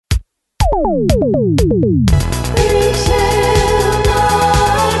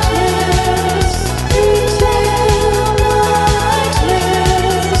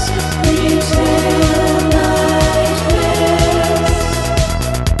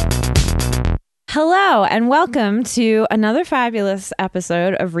Hello and welcome to another fabulous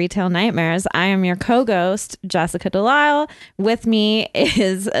episode of Retail Nightmares. I am your co-ghost, Jessica Delisle. With me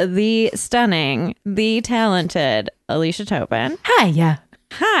is the stunning, the talented Alicia Tobin. Hi, yeah.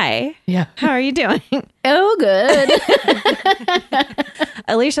 Hi. Yeah. How are you doing? Oh, good.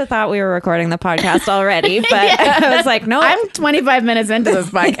 Alicia thought we were recording the podcast already, but I was like, no, I'm 25 minutes into this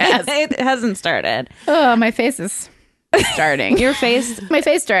podcast. it hasn't started. Oh, my face is starting. My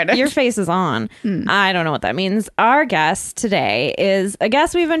face started. Your face is on. I don't know what that means. Our guest today is a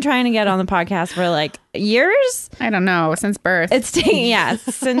guest we've been trying to get on the podcast for like years. I don't know, since birth. It's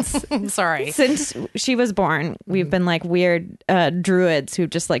since Sorry. since she was born. We've been like weird druids who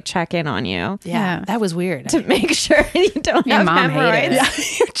just like check in on you Yeah, that was weird. to make sure you don't Your have mom hated hemorrhoids.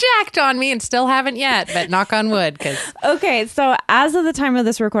 it. You jacked on me and still haven't yet, but knock on wood, because Okay, so as of the time of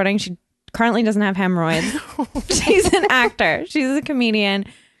this recording, she currently doesn't have hemorrhoids. She's an actor. She's a comedian,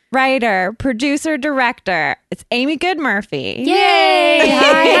 writer, producer, director. It's Amy Goodmurphy. yay!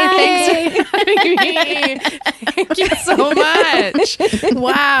 Hi. Thanks for having me. Thank you so much.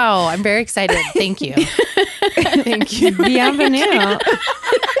 Wow, I'm very excited. Thank you. Thank you. Bienvenue.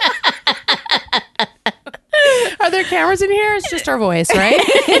 Are there cameras in here? It's just our voice, right?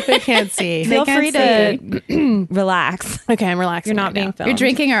 They can't see. Feel can't free to relax. Okay, I'm relaxing. You're not right being now. filmed. You're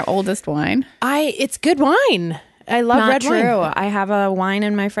drinking our oldest wine. It's good wine. I love Not red true. wine. I have a wine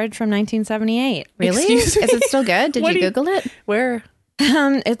in my fridge from 1978. Really? Excuse me? Is it still good? Did What you do you- Google it? Where?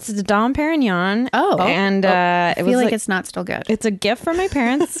 It's the Dom Perignon. Oh. and I it feel was like like it's not still good. it's a gift for my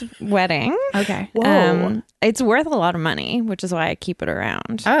parents' wedding. Okay. Whoa. It's worth a lot of money, which is why I keep it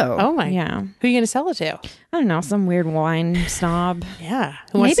around. Oh my. Yeah. Who are you going to sell it to? I don't know, some weird wine snob. Yeah.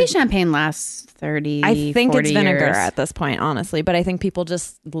 Who wants Maybe to- champagne lasts 30, I think 40 it's vinegar years. at this point, honestly, but I think people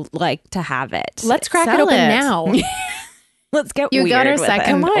just like to have it. Let's crack it Sell open it. now. Let's get You weird got our with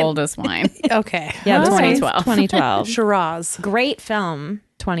second Come on. oldest wine. Okay. Yeah, Huh? this one's 2012. 2012. Shiraz. Great film,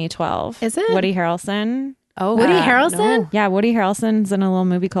 2012. Is it? Woody Harrelson. Oh, Woody Harrelson? no. Yeah, Woody Harrelson's in a little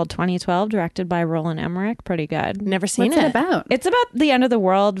movie called 2012, directed by Roland Emmerich. Pretty good. Never seen What's it it. about? It's about the end of the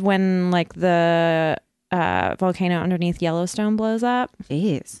world when like the volcano underneath Yellowstone blows up.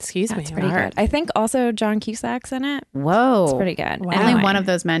 Jeez. Excuse me. It's pretty All right. good. I think also John Cusack's in it. Whoa. It's pretty good. Wow. Only Anyway, one of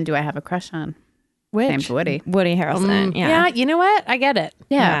those men do I have a crush on. Named Which? Woody. Woody Harrelson. Yeah. You know what? I get it.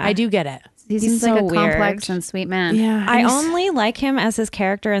 Yeah. I do get it. He He's seems so like a weird. complex and sweet man. Yeah. I only like him as his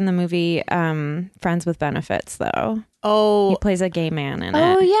character in the movie Friends with Benefits, though. He Oh, plays a gay man in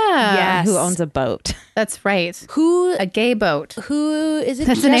Oh it. yeah. Yes. Who owns a boat. That's right. who? A gay boat. Who is it?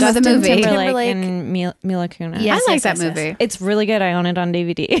 That's the name of the Justin movie. Timberlake and Mila Kunis. Yes, I like yes, that yes, yes. movie. It's really good. I own it on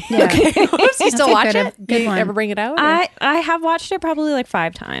DVD. Yeah. Do you still a watch good- it? good You one. ever bring it out? or- I have watched it probably like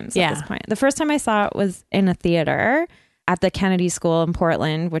 5 times Yeah. at this point. The first time I saw it was in a theater at the Kennedy School in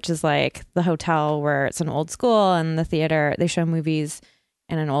Portland, which is like the hotel where it's an old school, and the theater, they show movies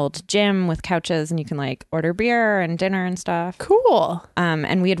in an old gym with couches and you can like order beer and dinner and stuff. Cool.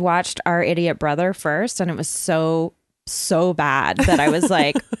 And we had watched Our Idiot Brother first, and it was so bad that I was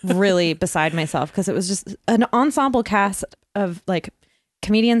like really beside myself because it was just an ensemble cast of like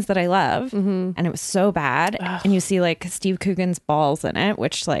comedians that I love, and it was so bad. And you see like Steve Coogan's balls in it,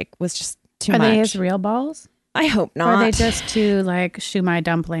 which like was just too Are much. they his real balls? I hope Or not. are they just two like shumai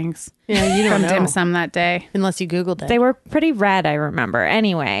dumplings Yeah, you don't from know dim sum that day? unless you Googled it. They were pretty red, I remember.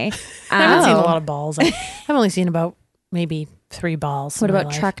 Anyway, I haven't seen a Oh. lot of balls. I've only seen about maybe 3 balls. what in my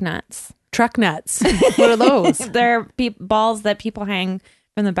about life. truck nuts? truck nuts? What are those? They're balls that people hang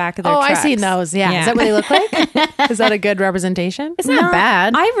from the back of their Oh, trucks. I've seen those. Yeah. Yeah. Is that what they look like? Is that a good representation? It's not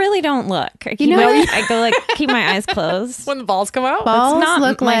bad. I really don't look. I keep know my- what? I go like keep my eyes closed. When the balls come out? Balls not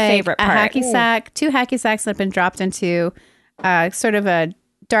look my like favorite a part. hacky sack, 2 hacky sacks that have been dropped into sort of a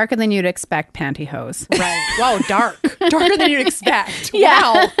darker than you'd expect pantyhose. Right. Wow, dark. Darker than you'd expect. Yeah.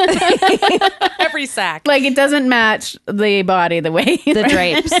 Wow. Every sack. Like it doesn't match the body the way The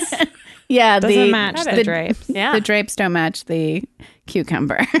drapes yeah, doesn't match the drapes. Yeah. The drapes don't match the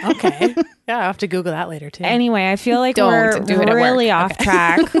cucumber. Okay. Yeah, I'll have to Google that later too. Anyway, I feel like Don't we're do it at really work. off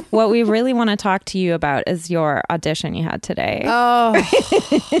track. What we really want to talk to you about is your audition you had today. Oh,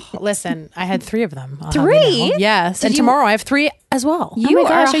 listen, I had 3 of them. I'll have you 3? know. Yes. And tomorrow I have 3 as well. You oh my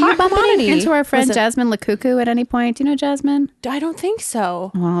gosh, are are a you hot bumping commodity. into our friend Listen. Jasmine LeCuckoo at any point? Do you know Jasmine? I don't think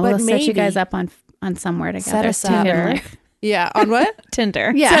so. Well, but we'll maybe. set you guys up on somewhere together. us so you up. can, Tinder. like- Yeah. On what?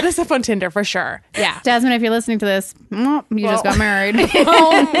 Tinder. Yeah. Set us up on Tinder for sure. Yeah. Jasmine, if you're listening to this, you just got married.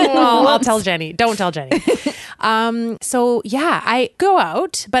 Well, I'll tell Jenny. Don't tell Jenny. So yeah, I go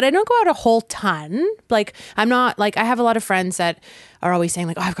out, but I don't go out a whole ton. Like I'm not like I have a lot of friends that are always saying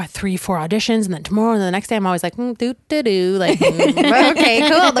like, oh, I've got 3-4 auditions, and then tomorrow and the next day I'm always like, okay, cool, let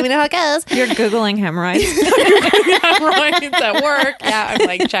me know how it goes. You're Googling hemorrhoids. Hemorrhoids at work. Yeah, I'm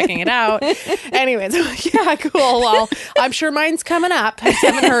like checking it out. Anyways, I'm like, yeah, cool. Well, I'm sure mine's coming up. I just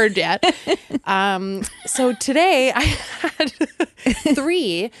haven't heard yet. So today I had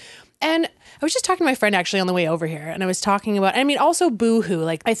 3, and I was just talking to my friend actually on the way over here, and I was talking about, I mean, also boohoo.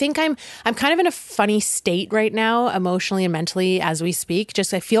 Like, I think I'm kind of in a funny state right now, emotionally and mentally as we speak.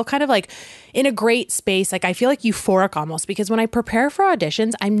 Just, I feel kind of like in a great space. Like, I feel like euphoric almost, because when I prepare for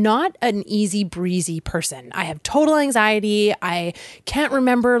auditions, I'm not an easy breezy person. I have total anxiety. I can't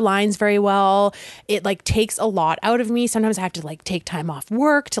remember lines very well. It like takes a lot out of me. Sometimes I have to like take time off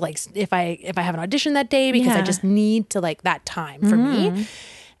work to like, if I have an audition that day, because I just need to like that time for me.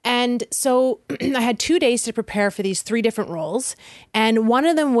 And so I had 2 days to prepare for these 3 different roles. And one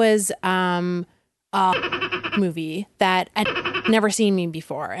of them was a movie that I'd never seen me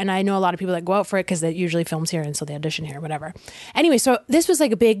before. And I know a lot of people that go out for it because it usually films here, and so they audition here, whatever. Anyway, so this was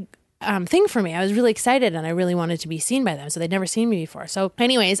like a big thing for me. I was really excited, and I really wanted to be seen by them. So they'd never seen me before. So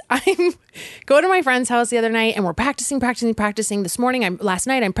anyways, I go to my friend's house the other night, and we're practicing. This morning, last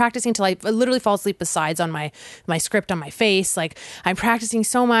night, I'm practicing till I literally fall asleep besides on my script on my face. Like, I'm practicing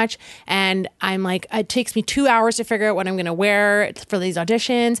so much, and I'm like, it takes me 2 hours to figure out what I'm going to wear for these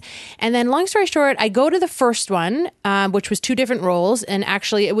auditions. And then long story short, I go to the first one, which was 2 different roles. And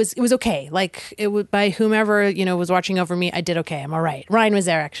actually it was okay. Like, it was by whomever, you know, was watching over me. I did okay. I'm all right. Ryan was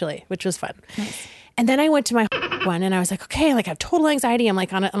there actually, which was fun. Nice. And then I went to my one, and I was like, okay, like I have total anxiety. I'm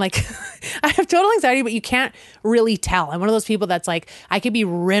like, I have total anxiety, but you can't really tell. I'm one of those people that's like, I could be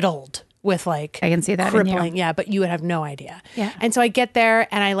riddled with like, I can see that crippling. Yeah. But you would have no idea. Yeah. And so I get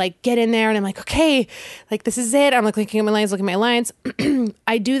there, and I like get in there, and I'm like, okay, like this is it. I'm like looking at my lines.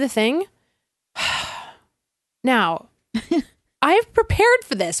 I do the thing. Now, I've prepared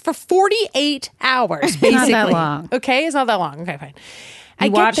for this for 48 hours, basically. Not that long. Okay. It's not that long. Okay, fine. I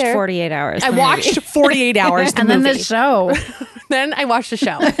watched 48 hours. I watched 48 hours. And then the show. Then I watched the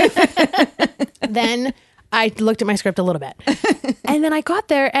show. Then I looked at my script a little bit. And then I got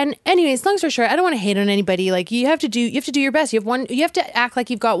there, and anyways, long story short, I don't want to hate on anybody. Like, you have to do your best. You have to act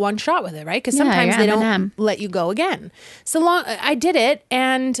like you've got one shot with it, right? Because sometimes they don't let you go again. I did it,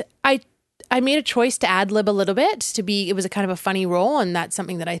 and I made a choice to ad-lib a little bit it was a kind of a funny role, and that's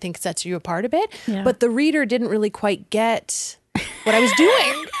something that I think sets you apart a bit. Yeah. But the reader didn't really quite get what I was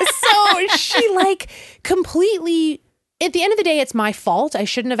doing. So she like completely, at the end of the day, it's my fault. I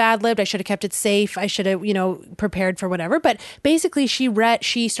shouldn't have ad-libbed. I should have kept it safe. I should have, prepared for whatever. But basically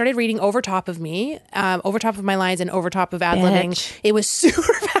she started reading over top of me, over top of my lines, and over top of ad-libbing. It was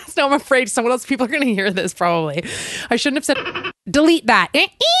super fast. Now I'm afraid people are going to hear this probably. I shouldn't have said, delete that.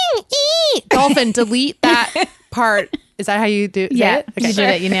 Dolphin, delete that part. Is that how you do it? Yeah, okay. You did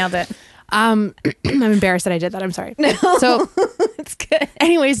it. You nailed it. I'm embarrassed that I did that. I'm sorry. No, so it's good.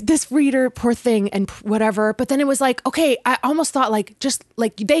 Anyways, this reader, poor thing, and whatever. But then it was like, okay, I almost thought like, just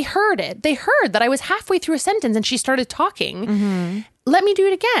like they heard it. They heard that I was halfway through a sentence, and she started talking. Mm-hmm. Let me do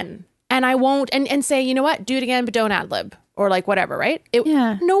it again. And I won't, and say, you know what, do it again, but don't ad lib or like whatever, right?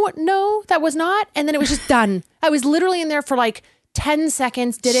 No, that was not. And then it was just done. I was literally in there for like 10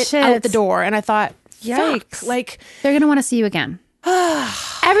 seconds, did it out the door. And I thought, yikes, like they're going to want to see you again.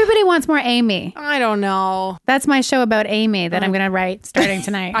 Everybody wants more Amy. I don't know. That's my show about Amy that I'm going to write starting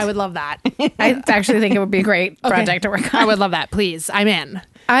tonight. I would love that. I actually think it would be a great project to work on. I would love that. Please. I'm in.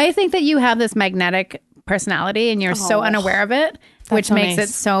 I think that you have this magnetic personality, and you're so unaware of it, which makes it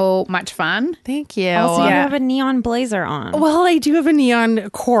so much fun. Thank you. Also, you have a neon blazer on. Well, I do have a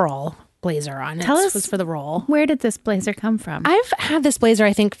neon coral blazer on. Tell us, was for the role. Where did this blazer come from? I've had this blazer,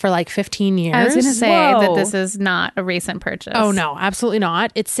 I think, for like 15 years. I was going to say that this is not a recent purchase. Oh, no, absolutely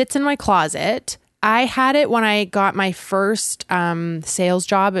not. It sits in my closet. I had it when I got my first sales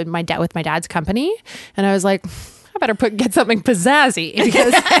job with my dad's company. And I was like, I better get something pizzazzy,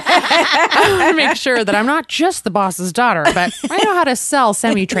 because I want to make sure that I'm not just the boss's daughter, but I know how to sell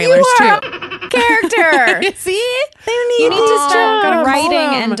semi-trailers too. Character. See? You need to start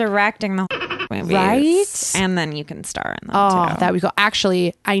writing and directing the movies. Right? And then you can star in them too. That would go.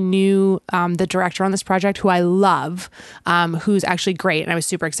 Actually, I knew the director on this project, who I love, who's actually great. And I was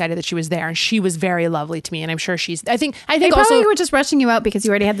super excited that she was there. And she was very lovely to me. And I'm sure I think they also probably were just rushing you out because you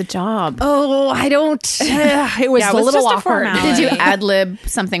already had the job. Oh, I don't. It was a little awkward. Did you ad lib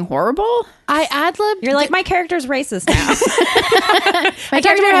something horrible? I ad libbed. You're like, my character's racist now. My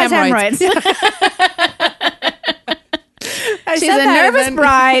character has hemorrhoids. She's a nervous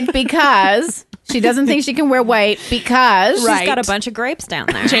bride because She doesn't think she can wear white because Right. She's got a bunch of grapes down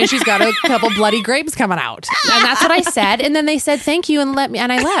there. And she's got a couple bloody grapes coming out. And that's what I said. And then they said, thank you, and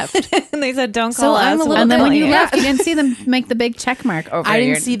I left. And they said, don't So call I'm us. a little and then when bit- you Yeah. left, you didn't see them make the big check mark over. I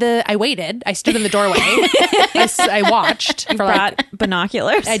your- didn't see I waited. I stood in the doorway. I watched for like, brought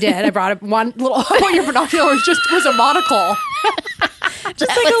binoculars. I did. I brought one little, your binoculars was a monocle. Just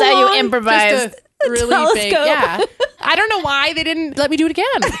That was how you improvised. Just a really big, telescope. yeah. I don't know why they didn't let me do it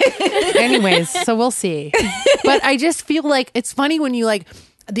again. Anyways, so we'll see. But I just feel like it's funny when you like,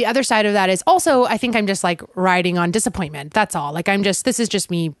 the other side of that is also, I think I'm just like riding on disappointment. That's all. Like this is just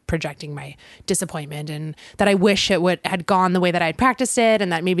me projecting my disappointment and that I wish it had gone the way that I'd practiced it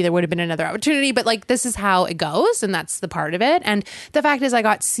and that maybe there would have been another opportunity. But like, this is how it goes. And that's the part of it. And the fact is I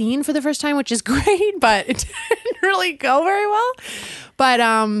got seen for the first time, which is great, but it didn't really go very well. But,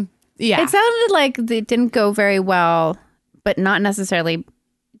 yeah. It sounded like it didn't go very well, but not necessarily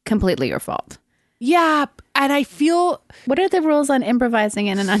completely your fault. Yeah. And I feel What are the rules on improvising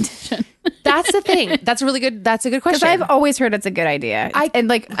in an audition? that's the thing. That's really good. That's a good Because question. I've always heard it's a good idea, and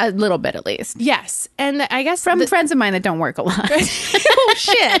like a little bit at least Yes. And I guess from friends of mine that don't work a lot. oh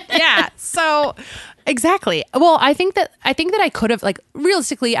shit. Yeah. So exactly. Well, I think that I could have, like,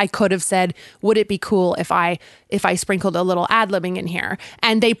 realistically, I could have said, would it be cool if I sprinkled a little ad-libbing in here?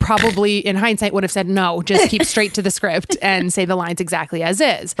 And they probably in hindsight would have said no, just keep straight to the script and say the lines exactly as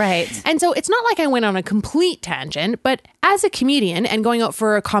is. Right. And so it's not like I went on a complete tangent, but as a comedian and going out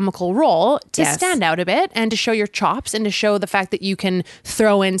for a comical role, to Yes. stand out a bit and to show your chops and to show the fact that you can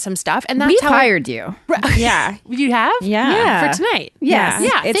throw in some stuff. And that's We how hired you. Yeah. You have? Yeah. For tonight. Yes.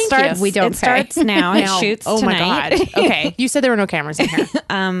 Yeah. It thank starts. you. We don't It starts pay. now. It Now- shoots oh tonight. my god. Okay. You said there were no cameras in here.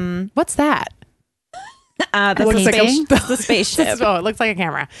 What's that? That's Looks the like a- space- the spaceship. Oh, it looks like a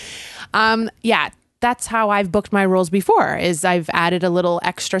camera. Yeah. That's how I've booked my roles before, is I've added a little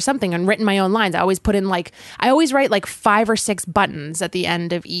extra something and written my own lines. I always write like 5 or 6 buttons at the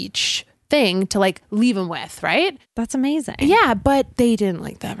end of each thing to like leave them with, right? That's amazing. Yeah, but they didn't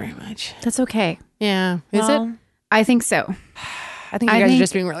like that very much. That's okay. Yeah. Is Well, it? I think so. I think you guys are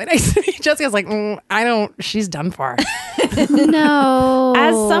just being really nice to me. Jessica's like, she's done for. No.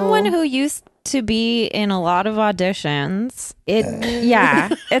 As someone who used to be in a lot of auditions,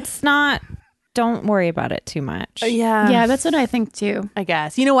 it's not. Don't worry about it too much. Yeah, that's what I think too. I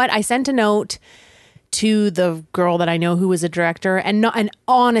guess. You know what? I sent a note to the girl that I know who was a director, and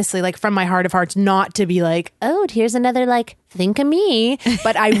honestly, like, from my heart of hearts, not to be like, oh, here's another like think of me,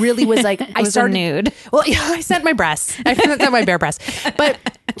 but I really was like, I was started a nude. Well, yeah, I sent my breasts. I sent my bare breasts, but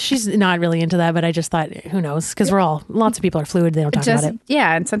she's not really into that. But I just thought, who knows? Because lots of people are fluid. They don't talk about it.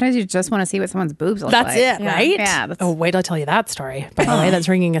 Yeah, and sometimes you just want to see what someone's boobs look like. That's it, right? Yeah. That's, Oh, wait till I tell you that story. By the way, that's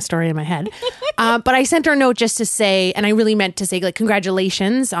ringing a story in my head. But I sent her a note just to say, and I really meant to say, like,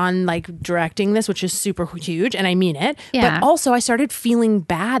 congratulations on like directing this, which is super huge, and I mean it. Yeah. But also, I started feeling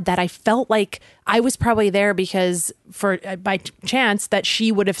bad that I felt like I was probably there because by chance that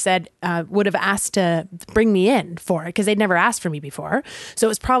she would have asked to bring me in for it, because they'd never asked for me before. So it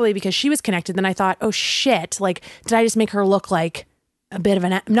was probably because she was connected. Then I thought, oh shit, like, did I just make her look like a bit of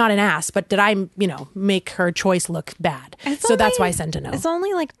not an ass, but did I, make her choice look bad? So that's why I sent a note. It's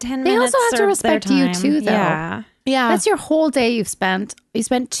only like 10 They minutes. also have to of their respect you time. too, though. Yeah. Yeah. that's your whole day you've spent. You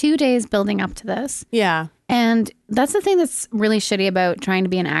spent 2 days building up to this. Yeah. And that's the thing that's really shitty about trying to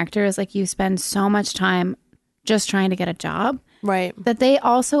be an actor is like you spend so much time just trying to get a job Right. that they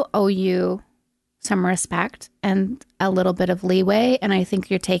also owe you some respect and a little bit of leeway. And I think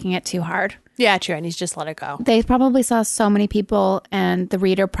you're taking it too hard. Yeah, true. And he's just let it go. They probably saw so many people and the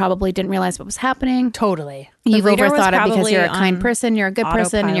reader probably didn't realize what was happening. Totally. You've reader was overthought it because probably you're a kind on person, you're a good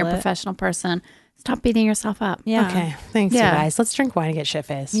person, and you're a autopilot. professional person. Stop beating yourself up. Yeah. Okay. Thanks, Yeah. you guys. Let's drink wine and get shit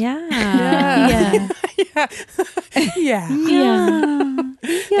faced. Yeah. Yeah. Yeah. Yeah.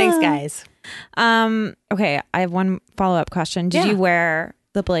 Thanks, guys. Okay. I have one follow-up question. Did Yeah. you wear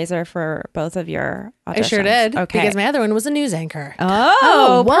the blazer for both of your auditions? I sure did. Okay. Because my other one was a news anchor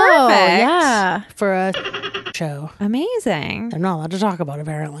oh, whoa. perfect. Yeah. for a show. Amazing. I'm not allowed to talk about,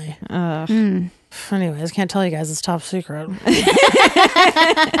 apparently. Ugh. Anyways, can't tell you guys. It's top secret.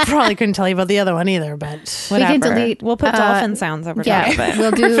 Probably couldn't tell you about the other one either, but We can Whatever. delete, We'll put dolphin sounds over Yeah. top of it.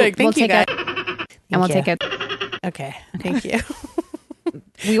 We'll do. Perfect. We'll Thank you, take guys. it. And we'll you. take it. Okay. Thank you.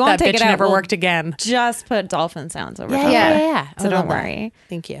 We won't That take bitch it out. never We'll worked again. Just put dolphin sounds over Yeah, top. yeah, Yeah. yeah, yeah. So I don't love that. worry.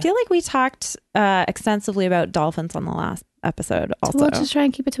 Thank you. I feel like we talked extensively about dolphins on the last episode. Also, We'll just try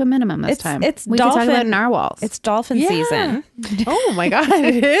and keep it to a minimum this time. It's we can talk about dolphin- narwhals. it's dolphin Yeah. season. Oh my god,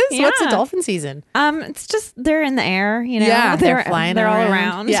 it is. What's the Yeah. dolphin season? It's just they're in the air. You know, Yeah, they're flying They're all around.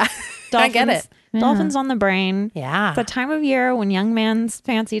 around. Yeah. I get it. Dolphins on the brain. Yeah. It's a time of year when young man's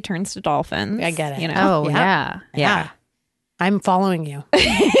fancy turns to dolphins. I get it. You know? Oh, yeah. Yeah. I'm following you.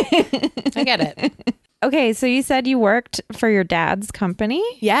 I get it. Okay, so you said you worked for your dad's company.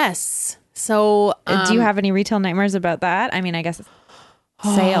 Yes. So Do you have any retail nightmares about that? I mean, I guess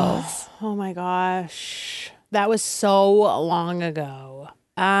sales. Oh my gosh. That was so long ago.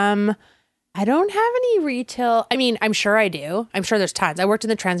 I don't have any retail. I mean, I'm sure I do. I'm sure there's tons. I worked in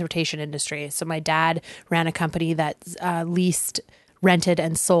the transportation industry. So my dad ran a company that leased, rented,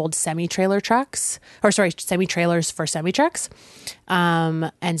 and sold semi-trailers for semi-trucks.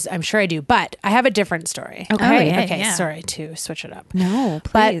 And I'm sure I do. But I have a different story. Okay. Sorry to switch it up. No,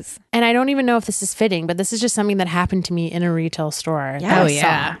 please. And I don't even know if this is fitting, but this is just something that happened to me in a retail store. Yeah. that Oh, I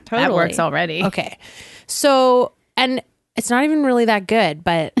yeah. saw. Totally. That works already. Okay. So, and it's not even really that good,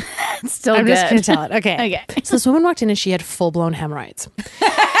 but It's still I'm good. just going to tell it. Okay. Okay. So this woman walked in and she had full-blown hemorrhoids.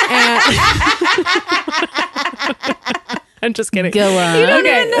 I'm just kidding. Go on. You don't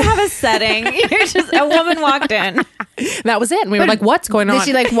even have a setting. You're just a woman walked in. That was it. And we were like, what's going on? Did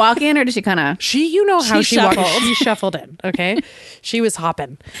she like walk in or did she kind of? You know how She she walked. shuffled. She shuffled in. Okay. She was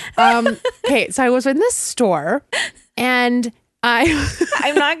hopping. Okay. So I was in this store and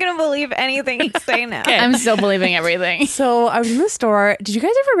I'm not going to believe anything you say now. I'm still believing everything. so I was in the store. Did you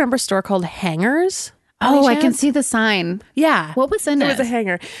guys ever remember a store called Hangers? Oh, I Any can chance? see the sign. Yeah. What was in It it? was a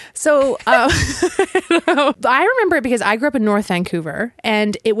hanger. So I remember it because I grew up in North Vancouver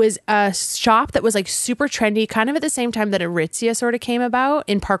and it was a shop that was like super trendy, kind of at the same time that Aritzia sort of came about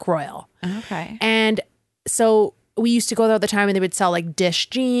in Park Royal. Okay. And so we used to go there all the time and they would sell like dish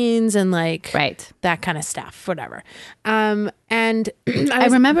jeans and like Right. that kind of stuff, whatever. And I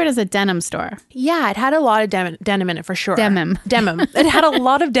remember it as a denim store. yeah, it had a lot of denim in it for sure. Denim. It had a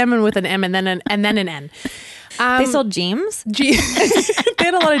lot of denim with an M and then an N. They sold jeans? They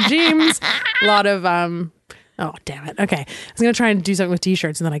had a lot of jeans, a lot of oh damn it. Okay. I was gonna try and do something with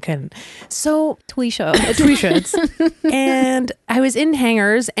t-shirts and then I couldn't. So T-shirts. and I was in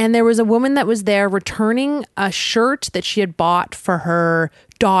Hangers and there was a woman that was there returning a shirt that she had bought for her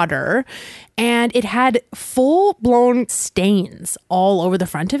daughter and it had full-blown stains all over the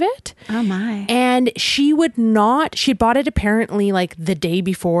front of it. Oh my. And she bought it apparently like the day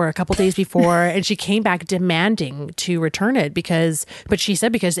before, a couple days before, and she came back demanding to return it but she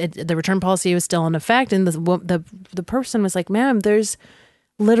said because the return policy was still in effect, and the person was like, "Ma'am, there's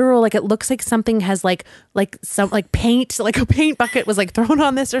literal, like it looks like something has like some like paint, like a paint bucket was like thrown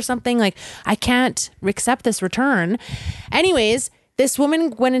on this or something. Like I can't accept this return." Anyways. This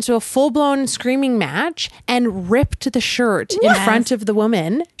woman went into a full-blown screaming match and ripped the shirt in front of the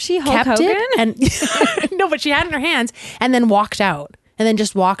woman. She Hulk Hogan? it and no, but she had it in her hands and then walked out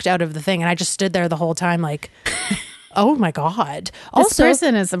of the thing. And I just stood there the whole time like, oh my God. This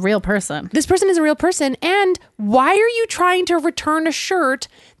person is a real person. This person is a real person. And why are you trying to return a shirt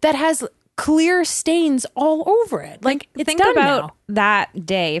that has clear stains all over it? Like, it's Think done about now. that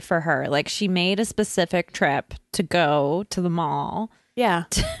day for her. Like, she made a specific trip to go to the mall. Yeah.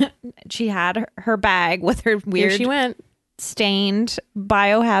 She had her bag with her Here weird she went. stained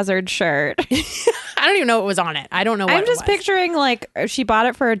biohazard shirt. I don't even know what was on it. I don't know what I'm just it was. picturing like she bought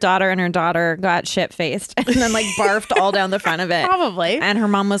it for her daughter and her daughter got shit faced and then like barfed all down the front of it. Probably. And her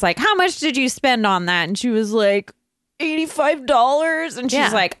mom was like, "How much did you spend on that?" And she was like, $85. And she's Yeah.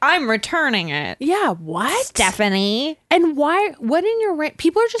 like, "I'm returning it." Yeah. What? Stephanie. And why? What in your right?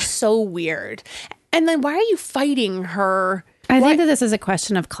 People are just so weird. And then why are you fighting her? I think that this is a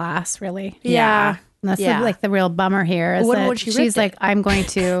question of class, really. Yeah. That's Yeah. the real bummer here. Is What- that when she she's ripped like, it? I'm going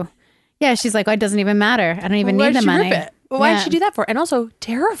to. Yeah, she's like, oh, it doesn't even matter. I don't even Why need did the she money. rip it? Why Yeah. did she do that for? And also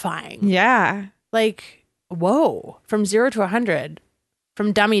terrifying. Yeah. Like, whoa, from 0 to 100,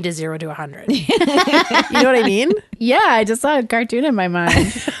 from dummy to 0 to 100. You know what I mean? Yeah, I just saw a cartoon in my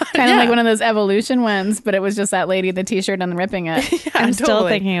mind. Kind of like one of those evolution ones, but it was just that lady, in the t-shirt and ripping it. I'm still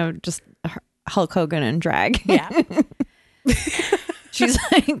totally. thinking of just Hulk Hogan and drag. Yeah. She's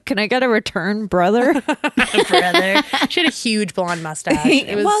like, "Can I get a return, brother?" Brother. She had a huge blonde mustache.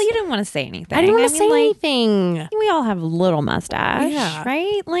 It was, Well, you didn't want to say anything. I didn't want to say like, anything. we all have a little mustache, Yeah.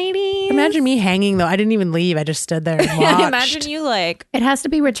 right, ladies? Imagine me hanging though. I didn't even leave. I just stood there and watched. Imagine you like, It has to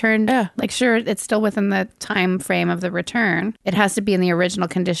be returned. Yeah. Like, sure, it's still within the time frame of the return. It has to be in the original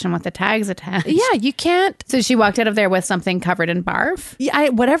condition with the tags attached. Yeah, you can't. So she walked out of there with something covered in barf. Yeah,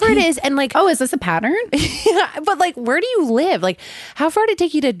 whatever it is, and like, Oh, is this a pattern? but like, where do you live? Like, how far did it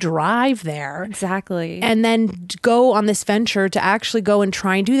take you to drive there? exactly. And then go on this venture to actually go and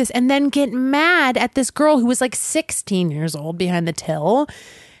try and do this and then get mad at this girl who was like 16 years old behind the till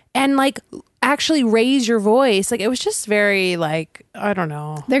and like actually raise your voice. Like it was just very like, I don't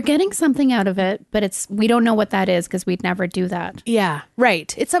know. They're getting something out of it, but we don't know what that is because we'd never do that. Yeah,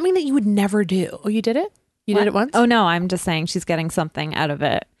 right. It's something that you would never do. Oh, you did it? You did it once? Oh no, I'm just saying she's getting something out of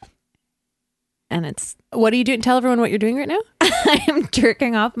it. And it's What are you doing? Tell everyone what you're doing right now. I am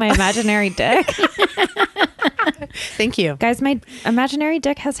jerking off my imaginary dick. Thank you. Guys, my imaginary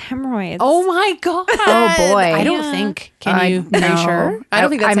dick has hemorrhoids. Oh my God. Oh, boy. I don't Yeah. think. Are you sure? I don't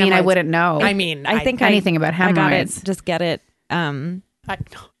think that's I mean, I hemorrhoids. wouldn't know. I mean, I think anything about I gotta hemorrhoids. just get it I-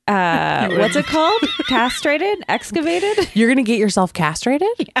 what's it called? Castrated? Excavated? you're going to get yourself castrated?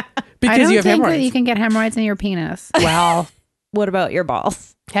 Yeah. I Because don't you have think hemorrhoids. that you can get hemorrhoids in your penis. Well, What about your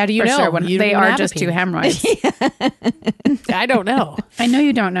balls? how do you For know? sure. When You they don't are have a just two penis. hemorrhoids. I don't know. I know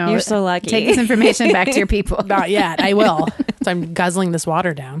you don't know. You're so lucky. Take this information back to your people. Not yet. I will. So I'm guzzling this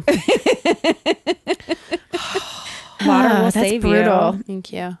water down. Water will That's save brutal. you.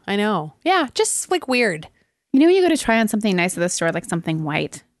 Thank you. I know. Yeah, just like weird. You know, when you go to try on something nice at the store, like something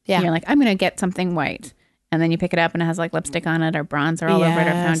white. Yeah. And you're like, I'm going to get something white. And then you pick it up and it has like lipstick on it or bronzer all over it or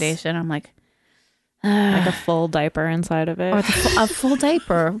Yes. foundation. I'm like, Like a full diaper inside of it. or a full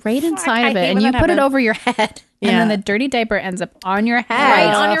diaper right inside of I it. hate And when you that put it happens. over your head. Yeah. And then the dirty diaper ends up on your head.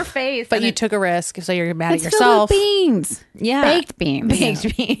 Right on your face. But and you took a risk, so you're mad It's at filled yourself. with beans. yeah. Baked beans.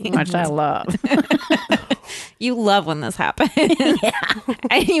 Baked beans. Which I love. You love when this happens.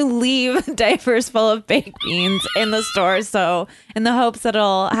 And you leave diapers full of baked beans in the store, so in the hopes that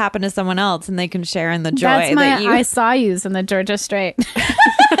it'll happen to someone else and they can share in the joy That's my that you I saw yous in the Georgia Strait.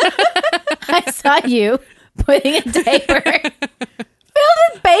 I saw you putting a diaper filled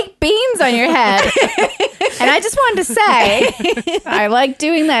with baked beans on your head. And I just wanted to say, I like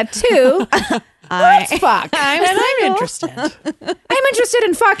doing that too. Let's fuck. I'm interested. I'm interested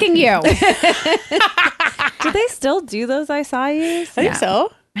in fucking you. Do they still do those I saw you? I think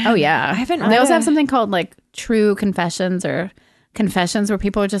so. Oh yeah. I haven't They read also have a- something called like true confessions or confessions where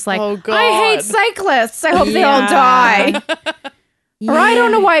people are just like, Oh, God. I hate cyclists. I hope they all Yeah. die. Or I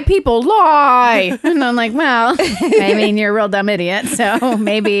don't know why people lie. And I'm like, well, I mean, you're a real dumb idiot. So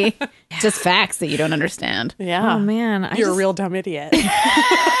maybe just facts that you don't understand. Yeah. Oh man, You're a real dumb idiot.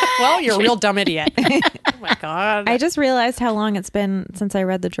 Well, you're a real dumb idiot. Oh my God. I just realized how long it's been since I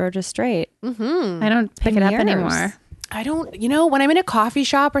read the Georgia Strait. I don't pick it up years. anymore. I don't, when I'm in a coffee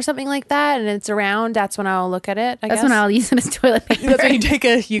shop or something like that and it's around, that's when I'll look at it. I That's guess. when I'll use it as toilet paper. That's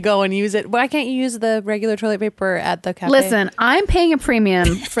when you go and use it. Why can't you use the regular toilet paper at the cafe? Listen, I'm paying a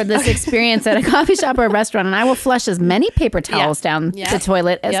premium for this experience at a coffee shop or a restaurant, and I will flush as many paper towels down Yeah. the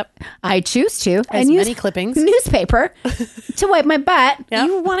toilet as Yep. I choose to, As and many use clippings. newspaper to wipe my butt. Yeah.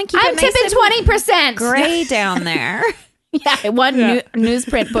 You want to keep I'm it nice tipping and 20%. gray down there. Yeah, I want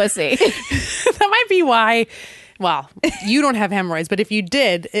newsprint pussy. That might be why. Well, you don't have hemorrhoids, but if you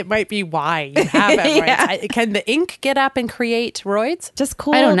did, it might be why you have hemorrhoids. Yeah. Can the ink get up and create roids? Just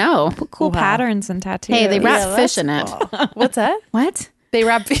cool. I don't know. Cool Wow. patterns and tattoos. Hey, they wrap Yeah, fish in it. What's that? What? They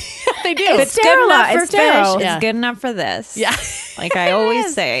wrap. They do. It's Good enough sterile. for It's sterile. fish. Yeah. It's good enough for this. Yeah. Like I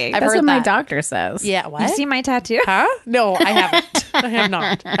always say. I've That's heard what my that. doctor says. Yeah. You What? see my tattoo? Huh? No, I haven't. I have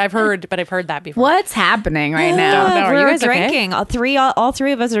not. I've heard that before. What's happening right now? No, are you We're guys okay? drinking. All three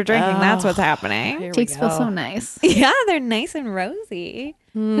of us are drinking. That's what's happening. Here we Cheeks feel go. so nice. Yeah, they're nice and rosy.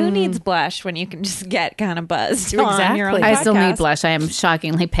 Who needs blush when you can just get kind of buzzed on your own Exactly. I still need podcast? blush. I am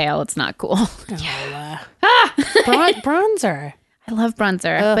shockingly pale. It's not cool. Bronzer. I love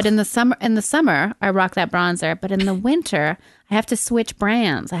bronzer, but in the summer I rock that bronzer. But in the winter, I have to switch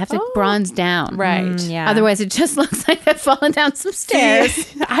brands. I have to bronze down. Right. Yeah. Otherwise, it just looks like I've fallen down some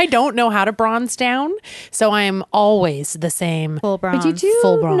stairs. I don't know how to bronze down, so I am always the same. Full bronze. But you do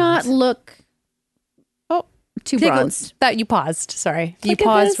Full bronze. not look Oh, too Tickle- bronzed. That you paused. Sorry, you Look at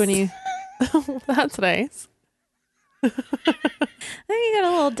paused this. when you. That's nice. I think you got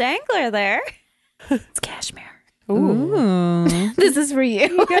a little dangler there. It's cashmere. Ooh. This is for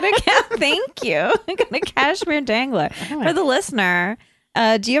you. Thank you. I got a cashmere dangler. For the listener,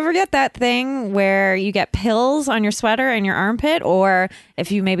 do you ever get that thing where you get pills on your sweater and your armpit? Or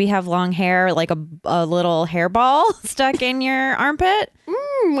if you maybe have long hair, like a little hairball stuck in your armpit?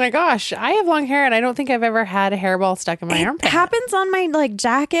 Oh my gosh, I have long hair, and I don't think I've ever had a hairball stuck in my armpit. It happens on my like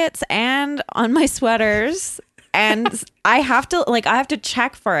jackets and on my sweaters. And I have to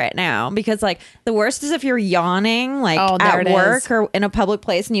check for it now because like the worst is if you're yawning like Oh, there at it work is. or in a public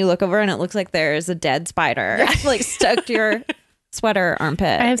place and you look over and it looks like there's a dead spider like stuck to your sweater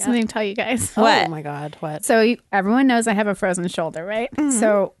armpit. I have something to tell you guys. What? Oh my god, what? So everyone knows I have a frozen shoulder, right?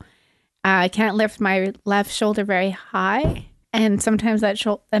 So I can't lift my left shoulder very high, and sometimes that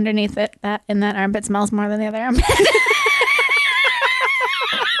underneath it, that armpit smells more than the other armpit.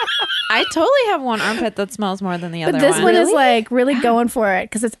 I totally have one armpit that smells more than the other But this one. one is like really going for it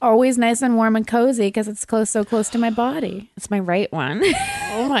because it's always nice and warm and cozy because it's so close to my body. It's my right one.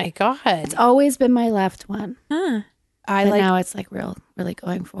 Oh my God. It's always been my left one. Huh. I But like now it's like really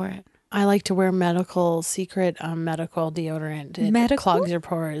going for it. I like to wear medical deodorant. It Medical? clogs your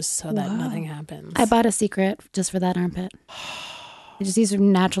pores so that nothing happens. I bought a secret just for that armpit. I just use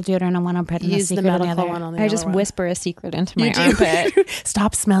natural deodorant on one armpit and a Use the secret on the medical other. one on the I other just one. whisper a secret into my You do. armpit.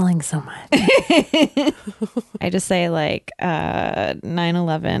 Stop smelling so much. I just say like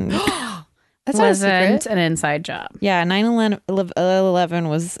 9/11. That's not a Wasn't secret. an inside job. Yeah, 9/11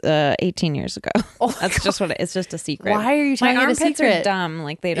 was 18 years ago. That's just what it's just a secret. Why are you telling My it a armpits are secret? dumb,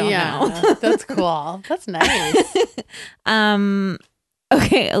 like they don't know. Yeah, that's cool. That's nice.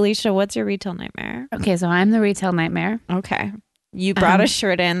 Okay, Alicia, what's your retail nightmare? Okay, so I'm the retail nightmare. Okay. You brought a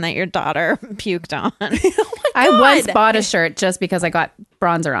shirt in that your daughter puked on. I once bought a shirt just because I got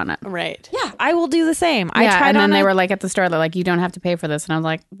bronzer on it. Right. Yeah, I will do the same. I Yeah, tried and then on they a- were like at the store, they're like, you don't have to pay for this. And I was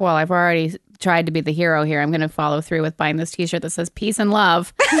like, well, I've already tried to be the hero here. I'm going to follow through with buying this t-shirt that says peace and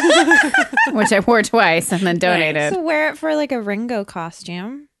love, which I wore twice and then donated. to wear it for like a Ringo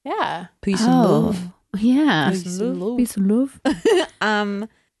costume. Yeah. Peace Oh, yeah. Peace and love. Peace and love. Um,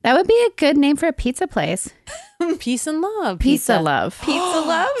 That would be a good name for a pizza place. Peace and love. Pizza love. pizza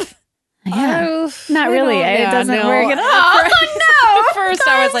love. Yeah. Oh, Not I really. don't- It yeah, doesn't no. work at all. At first,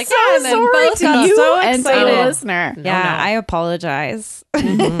 I was like, so yeah, and then sorry both to got you so and to the excited. listener. Yeah, no. I apologize.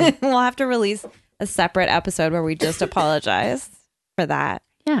 We'll have to release a separate episode where we just apologize for that.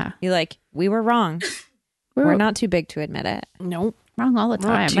 Yeah. Be like, we were wrong. We're not too big to admit it. Nope. wrong all the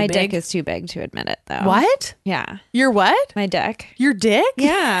time. too My big. dick is too big to admit it, though. What? Yeah, Your what? my dick. Your dick?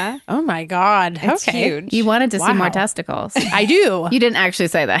 Yeah, Oh my God. it's okay. huge. You wanted to see Wow. more testicles. I do. You didn't actually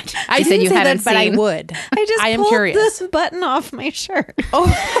say that. I You didn't said you say hadn't that, but I seen. would. I just I am pulled curious. this button off my shirt. Oh,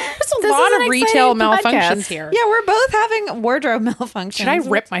 there's a This lot is of an retail exciting malfunctions podcast. here. Yeah, we're both having wardrobe malfunctions. Should I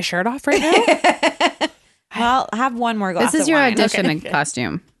rip my shirt off right now? Well, have one more glass. This is of your wine. audition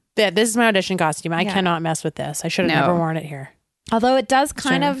costume. Yeah, this is my audition costume. I Yeah. cannot mess with this. I should have No. never worn it here. Although it does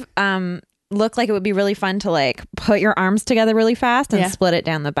kind of look like it would be really fun to like put your arms together really fast and Yeah. split it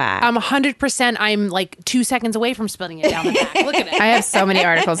down the back. 100%. I'm like 2 seconds away from splitting it down the back. Look at it. I have so many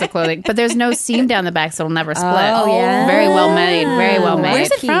articles of clothing, but there's no seam down the back, so it'll never split. Oh, yeah. Very well made. Very well made. Where's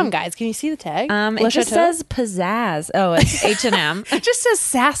it from, guys? Can you see the tag? It Le just Chateau? says pizzazz. Oh, it's H&M. It just says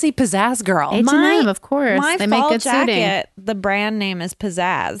sassy pizzazz girl. H&M, of course. My They make fall good suiting. jacket, the brand name is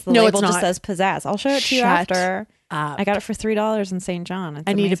Pizzazz. The No, label it's just not. says Pizzazz. I'll show it to you Shut after. up. I got it for $3 in St. John. It's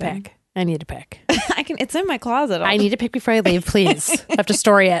I need to amazing. pick. I need to pick. I can. It's in my closet. I need to pick before I leave, please. I have to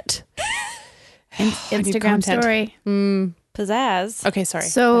story it. Instagram content. story. Pizzazz. Okay, sorry.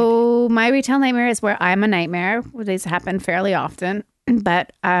 So my retail nightmare is where I'm a nightmare. These happen fairly often,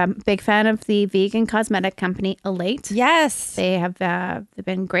 but big fan of the vegan cosmetic company Elate. Yes. They have they've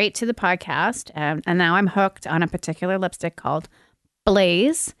been great to the podcast, and now I'm hooked on a particular lipstick called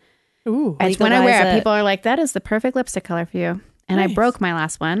Blaze. Ooh. And when I wear Legalize it, it. people are like, "That is the perfect lipstick color for you." And I Nice. broke my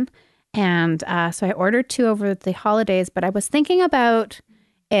last one, and so I ordered 2 over the holidays. But I was thinking about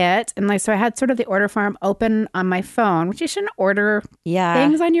it, and so I had sort of the order form open on my phone, which you shouldn't order Yeah.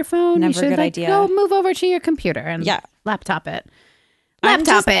 things on your phone. never You should a good idea. go move over to your computer and Yeah. laptop it. I'm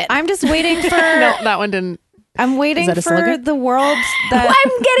just waiting for. No, that one didn't. I'm waiting that a for slogan? the world that.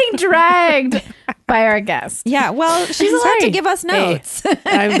 I'm getting dragged by our guest. Yeah. Well, she's allowed to Sorry. give us notes.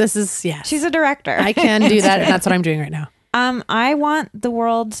 This is, yes. She's a director. I can do that. And that's what I'm doing right now. I want the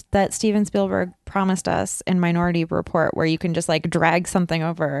world that Steven Spielberg promised us in Minority Report, where you can just like drag something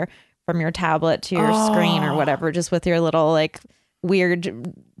over from your tablet to your screen or whatever, just with your little like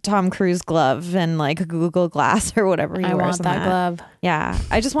weird Tom Cruise glove and like Google Glass or whatever he I wears. want in that glove. Yeah,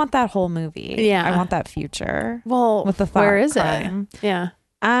 I just want that whole movie. Yeah. I want that future. Well, With the thought where is crime. it? Yeah.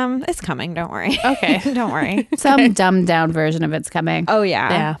 It's coming. Don't worry. Okay. Don't worry. Some dumbed down version of it's coming. Oh yeah.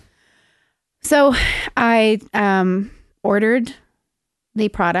 Yeah. So I ordered the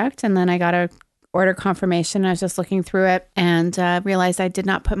product, and then I got a order confirmation. I was just looking through it and realized I did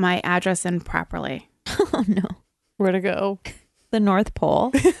not put my address in properly. Oh no. Where to go? The North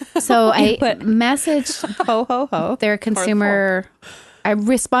Pole. So I put- messaged Ho ho ho. their consumer. I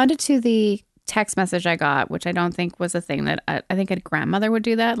responded to the text message I got, which I don't think was a thing that I think a grandmother would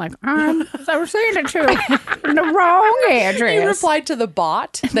do that. Like, I was saying it to the wrong address. You replied to the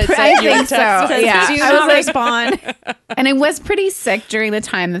bot that I sent you a think text. so. Yeah. Do I was not like- respond. And I was pretty sick during the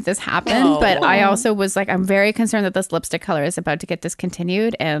time that this happened, but I also was like, I'm very concerned that this lipstick color is about to get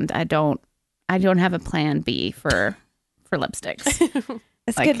discontinued, and I don't have a plan B for lipsticks.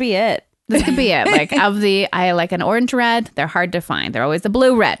 This Like- could be it. This could be it. Like I like an orange red. They're hard to find. They're always the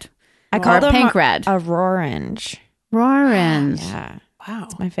blue red. I Or call them pink red. a orange. Orange. Yeah, Wow.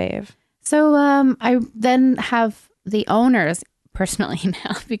 it's my fave. So I then have the owner's personal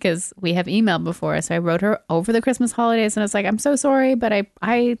email because we have emailed before. So I wrote her over the Christmas holidays and I was like, I'm so sorry, but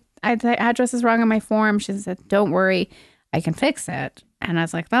I the address is wrong on my form. She said, don't worry, I can fix it. And I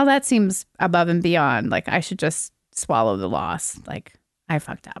was like, well, that seems above and beyond. Like I should just swallow the loss. Like I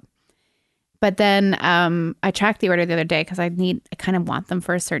fucked up. But then I tracked the order the other day because I kind of want them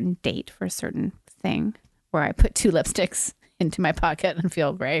for a certain date for a certain thing where I put 2 lipsticks into my pocket and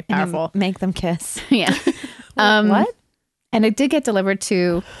feel very powerful. Make them kiss. Yeah. What? And it did get delivered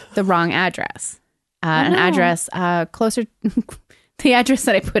to the wrong address. An address closer, the address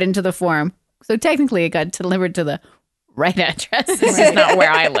that I put into the form. So technically it got delivered to the right address. This is not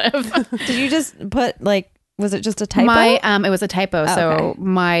where I live. Did you just put like, was it just a typo? It was a typo. So okay.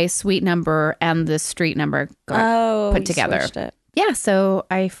 my suite number and the street number got put you together. switched it. Yeah. So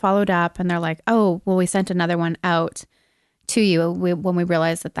I followed up and they're like, oh, well, we sent another one out to you when we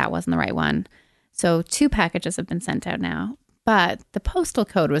realized that wasn't the right one. So 2 packages have been sent out now, but the postal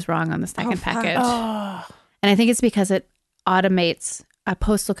code was wrong on the second package. Oh. And I think it's because it automates a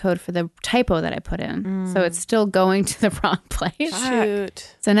postal code for the typo that I put in. So it's still going to the wrong place.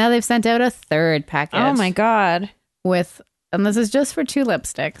 Shoot. So now they've sent out a 3rd package. Oh my God. And this is just for 2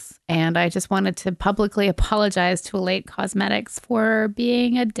 lipsticks. And I just wanted to publicly apologize to Elate Cosmetics for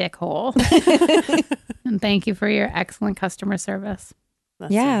being a dickhole. And thank you for your excellent customer service.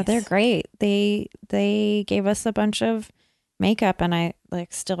 That's Yeah, nice. they're great. They gave us a bunch of makeup and I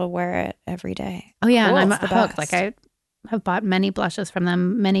like still wear it every day. Oh yeah, Cool, and I'm it's the hooked. best. Like I have bought many blushes from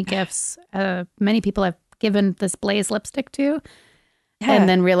them, many gifts. Many people I've given this Blaze lipstick to, and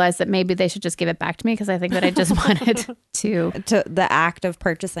then realized that maybe they should just give it back to me because I think that I just wanted to. to the act of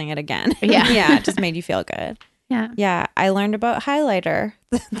purchasing it again. Yeah. Yeah, it just made you feel good. Yeah, Yeah, I learned about highlighter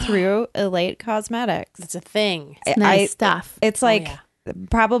through Elate Cosmetics. It's a thing. it's nice stuff. It's like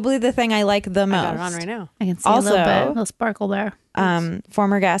probably the thing I like the I most. got it on right now. I can see Also- a little sparkle there.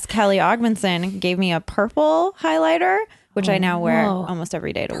 Former guest Kelly Ogmanson gave me a purple highlighter, which I now wear Whoa. almost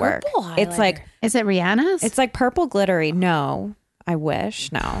every day to work. Purple It's like highlighter. Is it Rihanna's? it's like purple glittery. No, I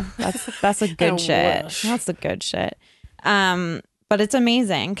wish. No, that's a good shit. wish. That's the good shit. But it's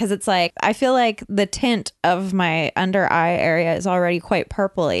amazing because it's like I feel like the tint of my under eye area is already quite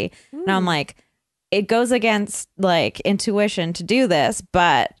purpley. Now I'm like, it goes against like intuition to do this,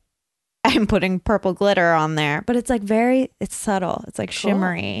 but I'm putting purple glitter on there. But it's like it's subtle. It's like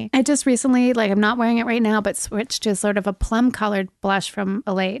shimmery. I just recently, like, I'm not wearing it right now, but switched to sort of a plum colored blush from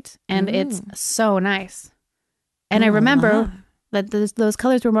Elate, and it's so nice. And I remember that those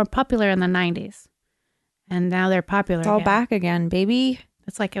colors were more popular in the 90s, and now they're popular. It's all again. back again, baby.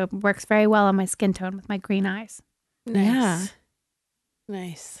 It's like it works very well on my skin tone with my green eyes. Nice. Yeah.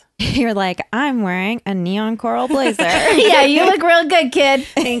 Nice. You're like, I'm wearing a neon coral blazer. Yeah, you look real good, kid.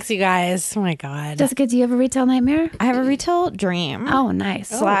 Thanks, you guys. Oh my God. Jessica, do you have a retail nightmare? I have a retail dream. Oh,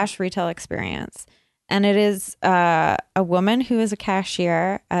 nice. / retail experience. And it is a woman who is a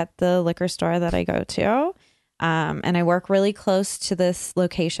cashier at the liquor store that I go to. And I work really close to this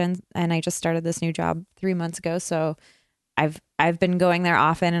location. And I just started this new job 3 months ago. So I've been going there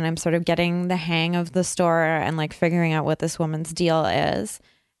often and I'm sort of getting the hang of the store and like figuring out what this woman's deal is.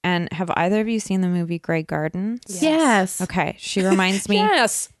 And have either of you seen the movie Grey Gardens? Yes. Okay. She reminds me.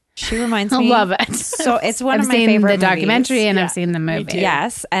 Yes. She reminds I me. love it. So it's one I've of my seen favorite the documentary movies. and Yeah, I've seen the movie. too.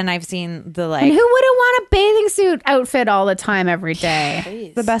 Yes, and I've seen the And like who wouldn't want a bathing suit outfit all the time every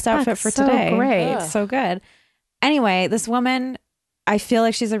day? the best outfit That's for so today. great. It's so good. Anyway, this woman, I feel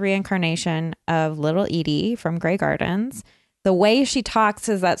like she's a reincarnation of Little Edie from Grey Gardens. The way she talks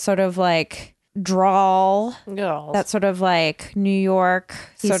is that sort of like drawl, Girls. that sort of like New York,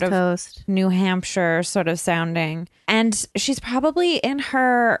 East sort of Coast. New Hampshire sort of sounding. And she's probably in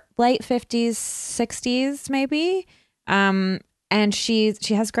her late 50s, 60s maybe. And she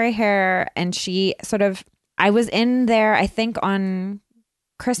has gray hair and she sort of, I was in there, I think on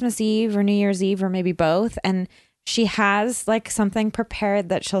Christmas Eve or New Year's Eve or maybe both. And she has like something prepared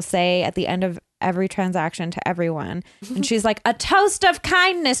that she'll say at the end of every transaction to everyone. And she's like, a toast of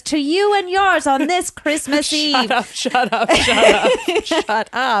kindness to you and yours on this Christmas Eve. Shut up. Shut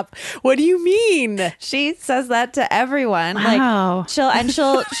up. What do you mean? She says that to everyone. Wow. Like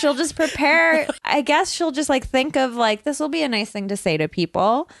she'll just prepare. I guess she'll just like think of like, this will be a nice thing to say to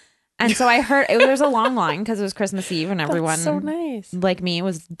people. And so I heard there was a long line because it was Christmas Eve and everyone That's so nice. like me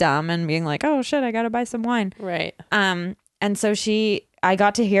was dumb and being like, oh shit, I got to buy some wine. Right. And so I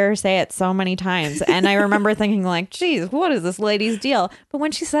got to hear her say it so many times. And I remember thinking like, geez, what is this lady's deal? But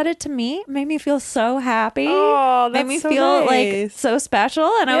when she said it to me, it made me feel so happy. Oh, made that's me so feel like nice. so special.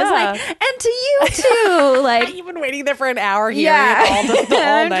 And I was Yeah. like, and to you too. Like, You've been waiting there for an hour hearing it all, the all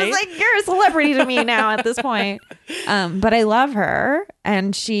I'm night. just like, you're a celebrity to me now at this point. But I love her.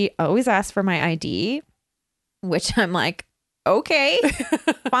 And she always asks for my ID, which I'm like, okay,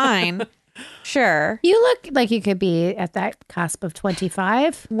 fine. Sure. You look like you could be at that cusp of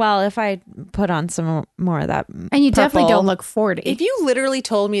 25. Well, if I put on some more of that, And you definitely purple- don't look 40. If you literally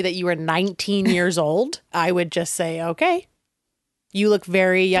told me that you were 19 years old, I would just say, okay. You look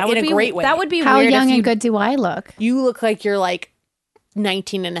very young in a great way. That would be How weird. young if you, and good do I look? You look like you're like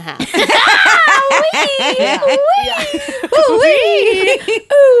 19 and a half.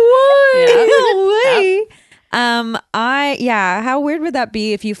 How weird would that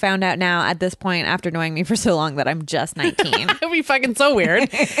be if you found out now at this point after knowing me for so long that I'm just 19? It'd be fucking so weird.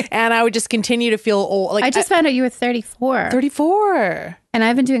 And I would just continue to feel old. Like I just found out you were 34. 34. And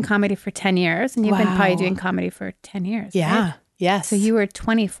I've been doing comedy for 10 years. And you've been probably Wow. doing comedy for 10 years. Yeah. right? Yes. So you were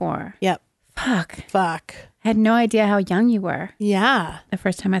 24. Yep. Fuck. Fuck. I had no idea how young you were Yeah. the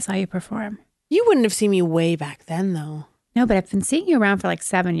first time I saw you perform. You wouldn't have seen me way back then, though. No, but I've been seeing you around for like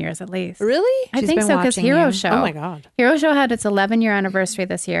 7 years at least. Really? I She's think been so because watching Hero you. Show. Oh my God. Hero Show had its 11-year anniversary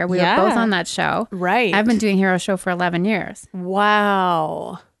this year. We Yeah. were both on that show. Right. I've been doing Hero Show for 11 years.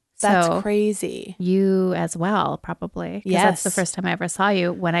 Wow. That's So- crazy. You as well, probably. 'Cause that's the Yes. first time I ever saw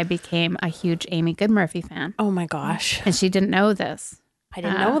you when I became a huge Amy Goodmurphy fan. Oh my gosh. And she didn't know this. I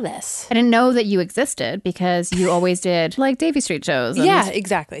didn't know this. I didn't know that you existed because you always did like Davy Street shows. And Yeah,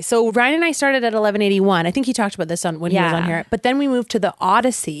 exactly. So Ryan and I started at 1181. I think he talked about this on when he was on Yeah. here. But then we moved to the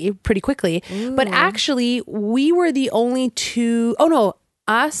Odyssey pretty quickly. But actually, we were the only two. Oh no,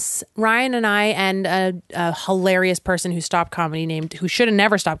 us, Ryan and I, and a hilarious person who stopped comedy who should have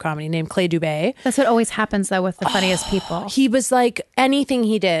never stopped comedy named Clay Dubé. That's what always happens though with the funniest people. He was like anything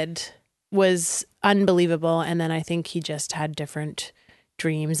he did was unbelievable, and then I think he just had different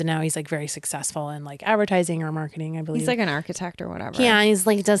dreams, and now he's like very successful in like advertising or marketing, I believe. He's like an architect or whatever. Yeah, he's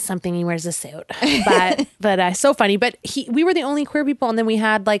like does something. He wears a suit, but so funny. But we were the only queer people, and then we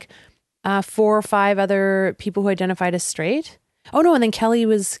had like 4 or 5 other people who identified as straight. Oh no, and then Kelly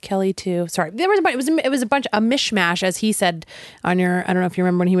was Kelly too. Sorry, there was a bunch. It was a mishmash, as he said on your. I don't know if you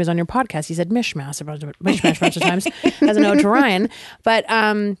remember when he was on your podcast. He said mishmash a bunch of times as an ode to Ryan. But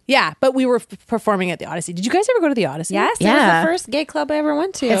yeah, but we were performing at the Odyssey. Did you guys ever go to the Odyssey? Yes, it Yeah. was the first gay club I ever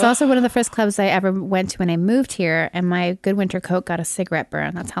went to. It's also one of the first clubs I ever went to when I moved here, and my good winter coat got a cigarette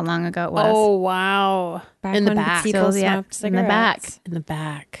burn. That's how long ago it was. Oh wow! Back in the when back, people Still, yeah, smoked in the back. cigarettes. in the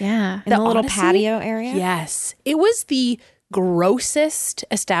back. Yeah. In the little Odyssey? patio area. Yes. It was the grossest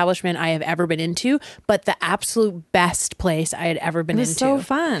establishment I have ever been into, but the absolute best place I had ever been It was into. so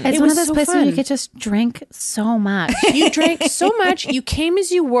fun. It's It one was of those so places where you fun. could just drink so much. You drank so much. You came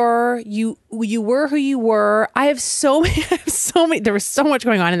as you were. You were who you were. I have so many. There was so much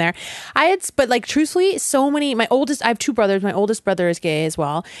going on in there. But like truthfully, so many. I have 2 brothers. My oldest brother is gay as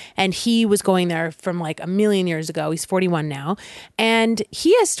well, and he was going there from like a million years ago. He's 41 now, and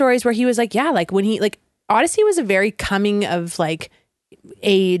he has stories where he was like, yeah, like when he like Odyssey was a very coming of like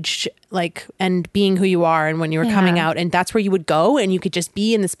age, like, and being who you are, and when you were coming out, and that's where you would go, and you could just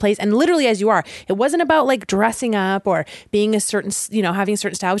be in this place and literally as you are. It wasn't about like dressing up or being a certain, having a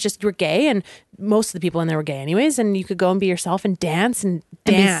certain style. It was just you were gay, and most of the people in there were gay anyways, and you could go and be yourself and dance and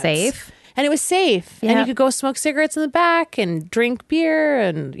be dance. safe. And it was safe, and Yeah. you could go smoke cigarettes in the back and drink beer,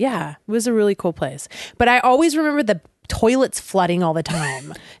 and yeah, it was a really cool place. But I always remember the toilets flooding all the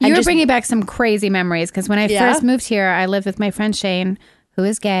time. And You were just- bringing back some crazy memories because when I Yeah? first moved here, I lived with my friend Shane, who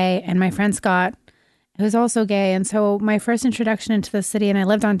is gay, and my friend Scott, who's also gay. And so my first introduction into the city, and I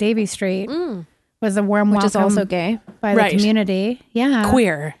lived on Davy Street, was a warm which is welcome also gay. by Right. the community. Yeah.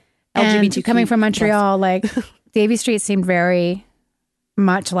 queer, And LGBTQ coming from Montreal, like Davy Street seemed very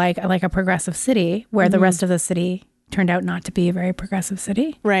much like a progressive city where the rest of the city turned out not to be a very progressive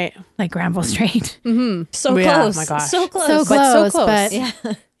city, right? like Granville Street. So Yeah, close. oh my gosh. So close. So But so close, close. but Yeah.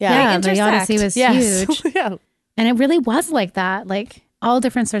 yeah, They the Odyssey intersect. was Yes. huge. Yeah. And it really was like that. Like all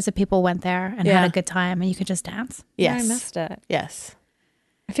different sorts of people went there and Yeah. had a good time, and you could just dance. Yeah, Yes. I missed it. Yes.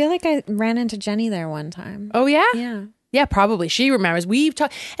 I feel like I ran into Jenny there one time. Oh yeah. Yeah. Yeah, probably. She remembers. We've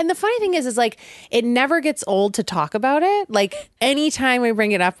talked. And the funny thing is like, it never gets old to talk about it. Like, anytime we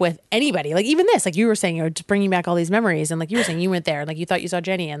bring it up with anybody, like even this, like you were saying, you're just bringing back all these memories. And like you were saying, you went there and like you thought you saw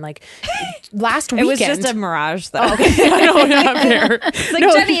Jenny. And like last It weekend. was just a mirage, though. I know, not fair. It's like,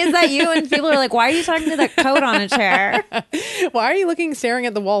 Jenny, is that you? And people are like, why are you talking to that coat on a chair? Why are you staring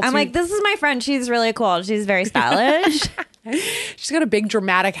at the wall? I'm too? like, this is my friend. She's really cool. She's very stylish. She's got a big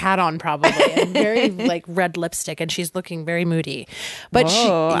dramatic hat on, probably, and very like red lipstick, and she's looking very moody. But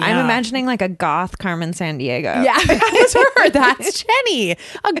I'm imagining like a goth Carmen Sandiego. Yeah, that's her. That's Jenny,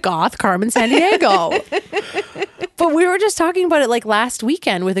 a goth Carmen Sandiego. But we were just talking about it like last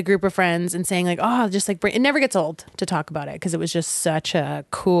weekend with a group of friends and saying like, oh, just like it never gets old to talk about it because it was just such a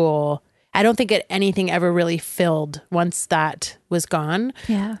cool. I don't think anything ever really filled once that was gone.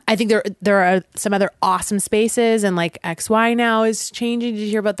 Yeah. I think there are some other awesome spaces, and like XY now is changing. Did you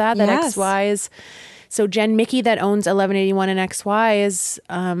hear about that? That Yes. XY is so Jen Mickey that owns 1181 and XY is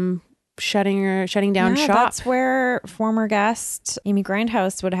shutting down Yeah, shop. that's where former guest Amy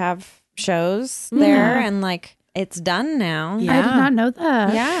Grindhouse would have shows there, and like it's done now. Yeah. I did not know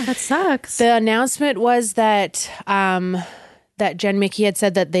that. Yeah. That sucks. The announcement was that that Jen Mickey had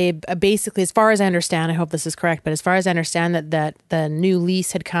said that they basically, as far as I understand, I hope this is correct, but as far as I understand, that the new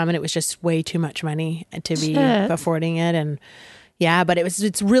lease had come and it was just way too much money to be Shit. affording it. And yeah, but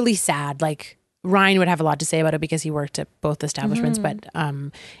it's really sad. Like Ryan would have a lot to say about it because he worked at both establishments, but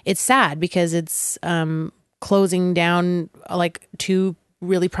it's sad because it's closing down like two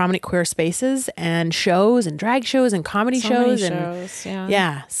really prominent queer spaces and shows and drag shows and comedy So many shows. And shows, yeah.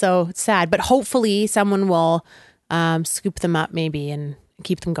 yeah, so it's sad, but hopefully someone will scoop them up maybe and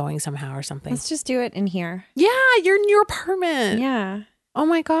keep them going somehow or something. Let's just do it in here. Yeah, you're in your apartment. Yeah. Oh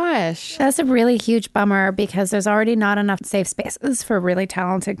my gosh. That's a really huge bummer because there's already not enough safe spaces for really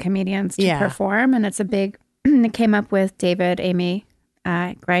talented comedians to Yeah. perform. And it's a big, it came up with David, Amy,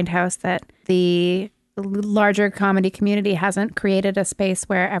 Grindhouse, that the larger comedy community hasn't created a space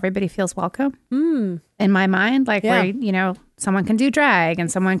where everybody feels welcome. In my mind, like Yeah. where, you know, someone can do drag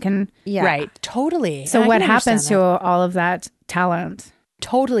and someone can. Yeah. Right. Totally. So And I what can happens understand to that. all of that talent?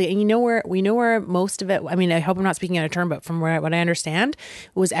 Totally. And we know where most of it, I mean, I hope I'm not speaking out of turn, but from what I understand,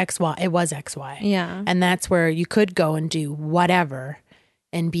 it was XY. Yeah. And that's where you could go and do whatever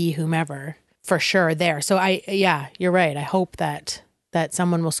and be whomever for sure there. So you're right. I hope that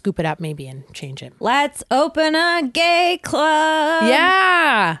someone will scoop it up maybe and change it. Let's open a gay club.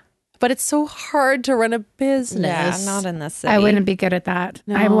 Yeah. But it's so hard to run a business. Yeah, not in this city. I wouldn't be good at that.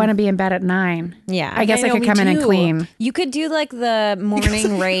 I want to be in bed at 9. Yeah. I guess I know, could me come in and too. clean. You could do like the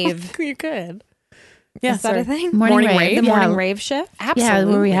morning rave. You could. Yeah, Is that a thing? Morning rave? The Yeah. morning rave shift? Absolutely. Yeah,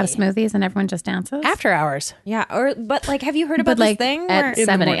 where we have smoothies and everyone just dances. After hours. Yeah. But like, have you heard about But like this thing at where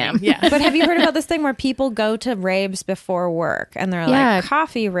 7 a.m. Yeah. but have you heard about this thing where people go to raves before work and they're Yeah. like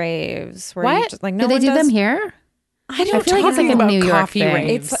coffee raves where you What? just like no Do they one do does, them here? I I feel like it's like a about New York coffee thing.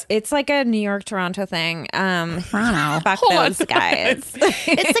 raves. It's like a New York Toronto thing. Toronto. Fuck Hold those on. guys.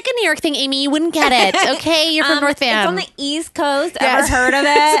 It's like a New York thing, Amy. You wouldn't get it. Okay, you're from North It's on Van. the East Coast. Yes. Ever heard of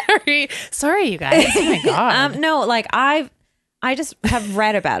it? Sorry, you guys. Oh my god. No, like I just have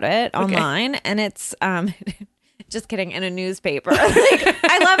read about it online, and it's just kidding, in a newspaper. Like,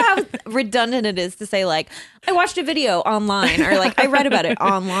 I love how redundant it is to say like I watched a video online or like I read about it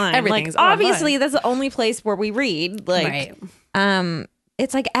online. Everything's like obviously online. that's the only place where we read. Like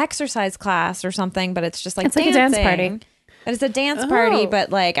it's like exercise class or something, but it's just like It's like a dance party. But it's a dance party, Oh. but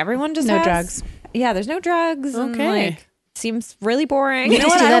like everyone just No has- drugs. Yeah, there's no drugs. And, Okay. like, seems really boring. You know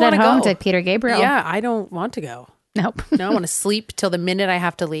just what? do I that don't at wanna home go. to Peter Gabriel. Yeah, I don't want to go. Nope. No, I want to sleep till the minute I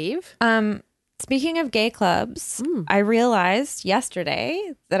have to leave. Speaking of gay clubs, I realized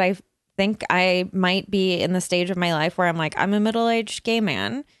yesterday that I think I might be in the stage of my life where I'm like, I'm a middle-aged gay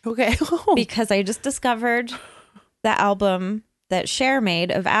man Okay. because I just discovered the album that Cher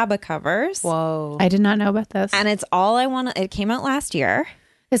made of ABBA covers. Whoa. I did not know about this. And it's all I want to, it came out last year.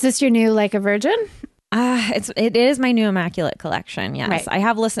 Is this your new Like a Virgin? It is my new Immaculate collection. Yes. Right.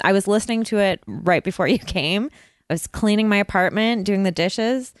 I was listening to it right before you came. I was cleaning my apartment, doing the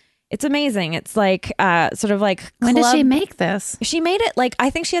dishes. It's amazing. It's like sort of like When did she club- make this? She made it like I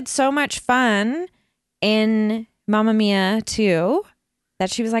think she had so much fun in Mamma Mia 2 that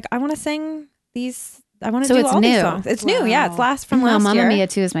she was like, I want to sing these. I want to So do it's all these new. songs. It's new. Yeah, it's last from Well, last Mamma year. Mia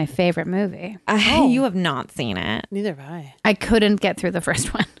 2 is my favorite movie. You have not seen it. Neither have I. I couldn't get through the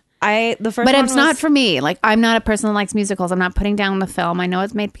first one. The first But one it's not was- for me. Like, I'm not a person that likes musicals. I'm not putting down the film. I know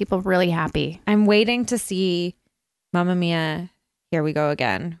it's made people really happy. I'm waiting to see Mamma Mia. Here we go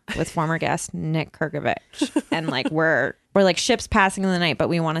again with former guest Nick Kirkovich, and like we're like ships passing in the night, but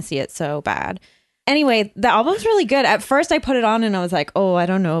we want to see it so bad. Anyway, the album's really good. At first, I put it on and I was like, "Oh, I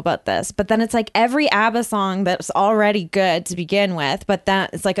don't know about this," but then it's like every ABBA song that's already good to begin with, but that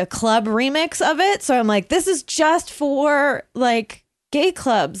it's like a club remix of it. So I'm like, this is just for like gay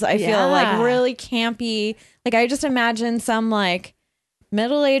clubs. I feel like Yeah. really campy. Like I just imagine some like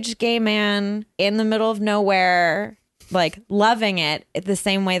middle-aged gay man in the middle of nowhere like loving it the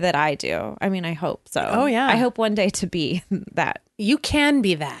same way that I do. I mean, I hope so. Oh, yeah. I hope one day to be that. You can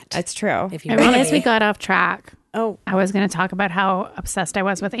be that. It's true. If you I want to realized we be. got off track. Oh. I was going to talk about how obsessed I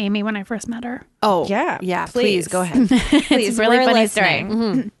was with Amy when I first met her. Oh. Yeah, Yeah. please. Please go ahead. Please, It's a really we're funny listening.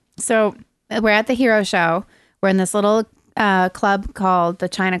 story. So we're at the Hero Show. We're in this little club called the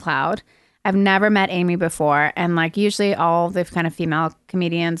China Cloud. I've never met Amy before. And like usually all the kind of female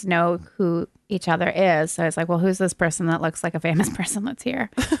comedians know who each other is. So it's like, well, who's this person that looks like a famous person that's here?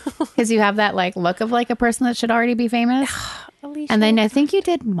 Because you have that like look of like a person that should already be famous. Alicia. And then I think you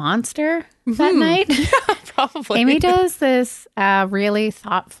did Monster that night. Probably. Amy does this really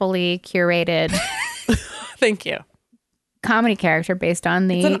thoughtfully curated Thank you. comedy character based on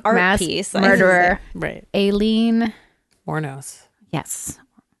the an art mass piece. murderer Right. Aileen. Mornos. Yes.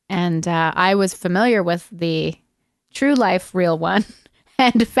 And I was familiar with the true life real one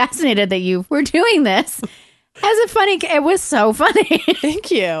and fascinated that you were doing this as a funny. It was so funny.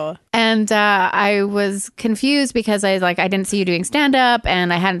 Thank you. And I was confused because I didn't see you doing stand up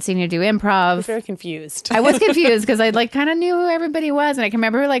and I hadn't seen you do I'm improv. very confused. I was confused because I like kind of knew who everybody was. And I can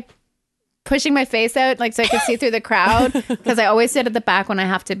remember like pushing my face out like so I could see through the crowd because I always sit at the back when I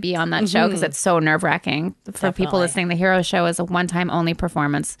have to be on that show because it's so nerve wracking for people Definitely. listening. The Hero Show is a one-time only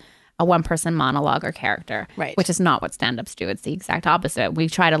performance, a one-person monologue or character, Right. which is not what stand-ups do. It's the exact opposite. We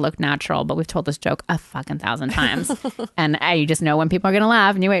try to look natural, but we've told this joke a fucking 1,000 times. And you just know when people are going to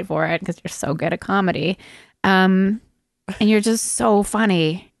laugh and you wait for it because you're so good at comedy. And you're just so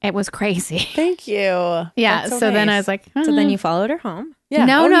funny. It was crazy. Thank you. Yeah. That's So then I nice. was like, So then you followed her home. Yeah.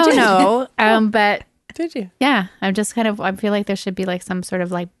 no, Oh, you did. no. But Did you? yeah, I'm just kind of, I feel like there should be like some sort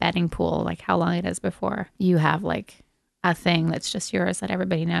of like betting pool, like how long it is before you have like a thing that's just yours that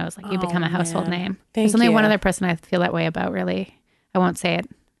everybody knows. Like you Oh, become a household man. name. Thank There's only one you. other person I feel that way about, really. I won't say it.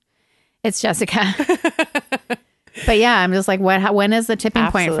 It's Jessica. But yeah, I'm just like, when is the tipping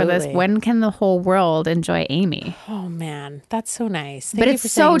point for this? Absolutely. When can the whole world enjoy Amy? Oh man, that's so nice. Thank But you it's for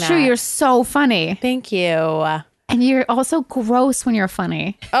so saying true. that. You're so funny. Thank you. And you're also gross when you're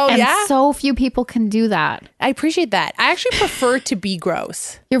funny. Oh, and yeah? so few people can do that. I appreciate that. I actually prefer to be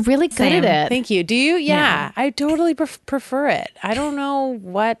gross. You're really good Same. at it. Thank you. Do you? Yeah, I totally prefer it. I don't know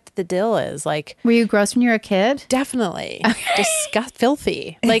what the deal is. Like, Were you gross when you were a kid? definitely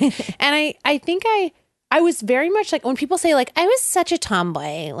filthy. Like, and I think I was very much like when people say like I was such a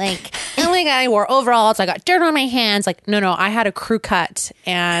tomboy, like oh my god, I wore overalls, I got dirt on my hands. Like no, I had a crew cut,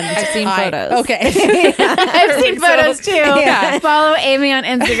 and I've seen photos. Okay, I've seen So, photos too. yeah. Follow Amy on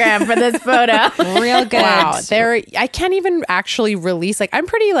Instagram for this photo. Real good. wow, I can't even actually release. Like I'm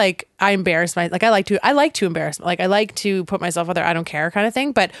pretty like I embarrass my like I like to embarrass like I like to put myself out there. I don't care kind of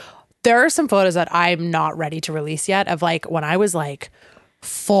thing. But there are some photos that I'm not ready to release yet of like when I was like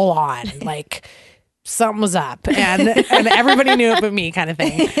full on like. Something was up and everybody knew it but me kind of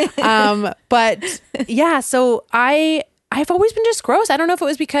thing. But yeah, so I've always been just gross. I don't know if it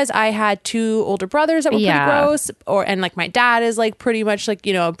was because I had two older brothers that were pretty gross and like my dad is like pretty much like,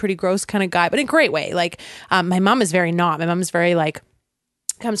 you know, a pretty gross kind of guy, but in a great way. Like my mom is very not. My mom is very like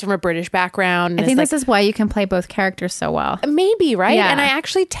comes from a British background. And I think is, this is why you can play both characters so well. maybe, right? Yeah. And I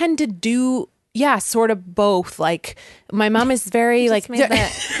actually tend to do sort of both. Like my mom is very like made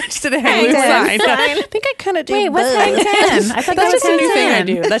that just did a hang loose sign. I think I kind of do. Wait, what's both. hang 10? I thought that That's was just a hang new thing I 10.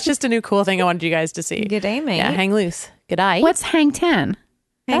 do. That's just a new cool thing I wanted you guys to see. Good day, mate. Yeah, hang loose. Good eye. What's hang 10?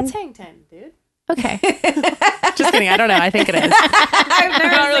 That's hang 10, dude. Okay. Just kidding. I don't know. I think it is. I've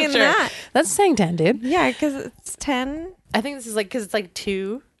never not really seen sure. that. That's hang 10, dude. Yeah, because it's 10. I think this is like because it's like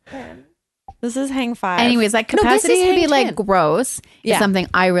 2. This is hang 5. Anyways, like No, this capacity is to be hang like 10. gross Yeah. is something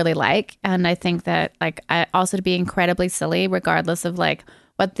I really like. And I think that like I also to be incredibly silly, regardless of like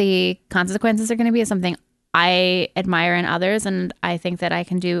what the consequences are going to be, is something I admire in others. And I think that I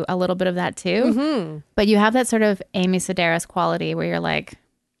can do a little bit of that too. Mm-hmm. But you have that sort of Amy Sedaris quality where you're like,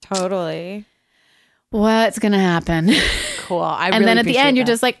 Totally. what's going to happen? Cool. I And really then at the appreciate end, you're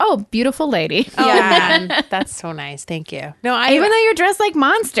that. just like, oh, beautiful lady. Oh, Yeah. man. That's so nice. Thank you. No, Even though you're dressed like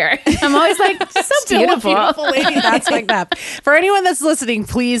Monster, I'm always like, so still beautiful. a beautiful lady. That's like that. For anyone that's listening,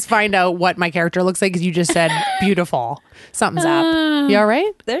 please find out what my character looks like because you just said beautiful. Something's up. You all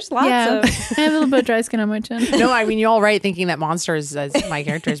right? There's lots Yeah, of. I have a little bit of dry skin on my chin. No, I mean you're all right thinking that Monster is my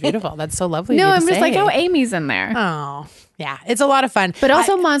character is beautiful. That's so lovely. No, of you I'm to just say. like, oh, Amy's in there. Oh, yeah, it's a lot of fun. But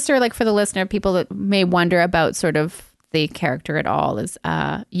also, Monster, like for the listener, people that may wonder about sort of the character at all, is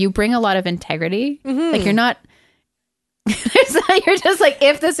you bring a lot of integrity. Like you're not, you're just like,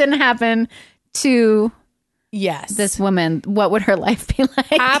 if this didn't happen to Yes. this woman, what would her life be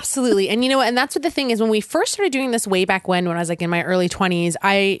like? Absolutely. And you know what? And that's what the thing is, when we first started doing this way back when I was like in my early 20s,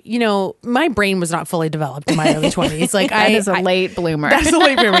 my brain was not fully developed in my early 20s. Like That is a late bloomer. That's a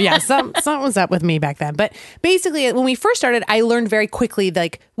late bloomer. Yeah. Something was up with me back then. But basically when we first started, I learned very quickly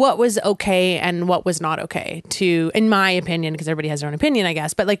like what was okay and what was not okay in my opinion, because everybody has their own opinion, I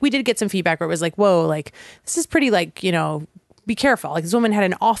guess. But like we did get some feedback where it was like, whoa, like this is pretty like, be careful. Like this woman had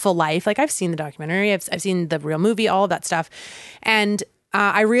an awful life. Like I've seen the documentary, I've seen the real movie, all of that stuff. And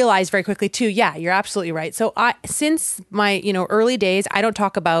I realized very quickly too, yeah, you're absolutely right. So since my, early days, I don't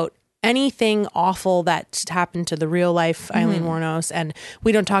talk about anything awful that happened to the real life Eileen Wuornos. And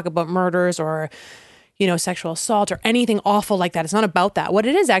we don't talk about murders or, sexual assault or anything awful like that. It's not about that. What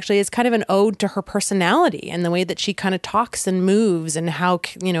it is actually is kind of an ode to her personality and the way that she kind of talks and moves and how,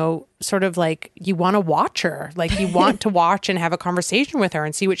 sort of like you want to watch her. Like you want to watch and have a conversation with her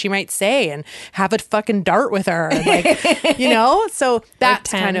and see what she might say and have a fucking dart with her. Like, so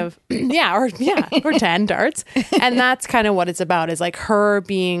that's kind of, or 10 darts. And that's kind of what it's about, is like her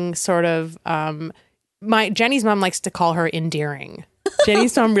being sort of, Jenny's mom likes to call her endearing.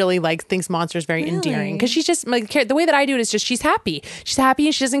 Jenny's mom really thinks Monster is very endearing because she's just like, the way that I do it is just she's happy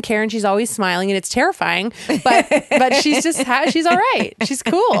and she doesn't care and she's always smiling and it's terrifying, but she's just she's all right, she's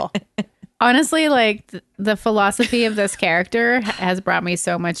cool. Honestly, like the philosophy of this character has brought me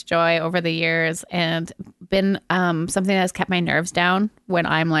so much joy over the years and been something that has kept my nerves down when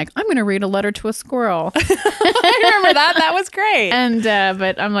I'm like, I'm going to read a letter to a squirrel. I remember that was great. And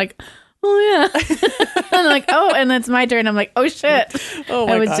but I'm like, oh yeah. I'm like, oh, and it's my turn. I'm like, oh shit. Oh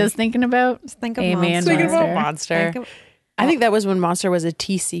my I was God. just thinking about think of Amy and Monster. Thinking about Monster. Monster. I think that was when Monster was a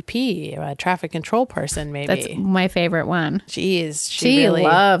TCP, a traffic control person, maybe. That's my favorite one. She She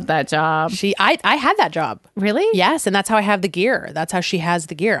loved that job. I had that job. Really? Yes, and that's how I have the gear. That's how she has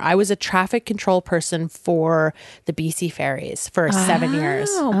the gear. I was a traffic control person for the BC Ferries for 7 years.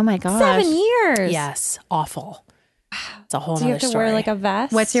 Oh my gosh. 7 years. Yes, awful. It's a whole Do you nother have to story. wear like a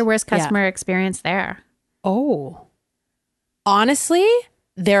vest? What's your worst customer experience there? Oh, honestly,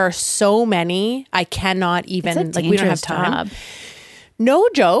 there are so many. I cannot even, we don't have time. Job. No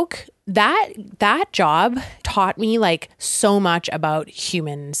joke. That job taught me like so much about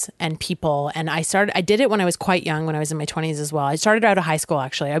humans and people. And I did it when I was quite young, when I was in my 20s as well. I started out of high school,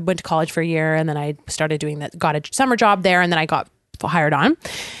 actually. I went to college for a year and then I started doing that, got a summer job there, and then I got hired on.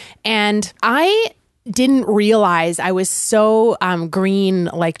 And I didn't realize I was so green,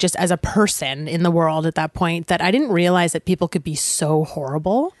 like just as a person in the world at that point, that I didn't realize that people could be so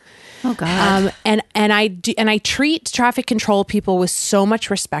horrible. Oh God. And I treat traffic control people with so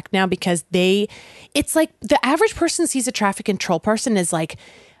much respect now, because it's like the average person sees a traffic control person as like,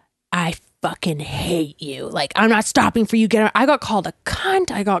 I fucking hate you. Like, I'm not stopping for you. I got called a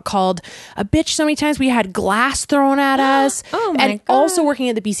cunt. I got called a bitch so many times. We had glass thrown at us. Oh my and God. also working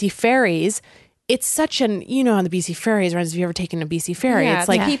at the BC Ferries, it's such on the BC Ferries runs. Have you ever taken a BC Ferry? Yeah, it's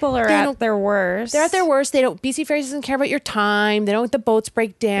like people are at their worst. They're at their worst. BC Ferries doesn't care about your time. They don't let the boats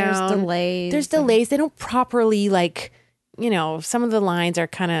break down. There's delays. They don't properly some of the lines are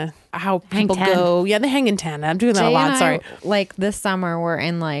kind of how people Hang 10. go. Yeah, they hang in 10. I'm doing that Jay a lot. and I, Sorry. like this summer, we're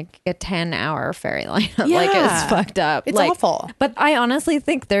in like a 10-hour ferry lineup. Yeah. Like it's fucked up. It's like, awful. But I honestly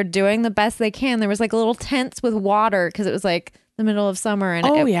think they're doing the best they can. There was like little tents with water because it was like the middle of summer, and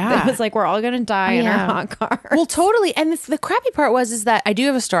it was like we're all gonna die in our hot car. Well, totally. And the crappy part is that I do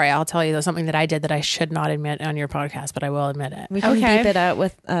have a story. I'll tell you though, something that I did that I should not admit on your podcast, but I will admit it. We can beep it out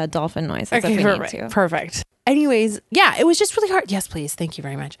with dolphin noises if we need to. Perfect. Anyways, yeah, it was just really hard. Yes, please. Thank you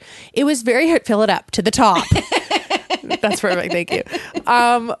very much. It was very hard. Fill it up to the top. That's perfect. Thank you.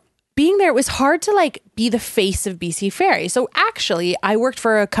 Being there, it was hard to like be the face of BC Ferries. So actually, I worked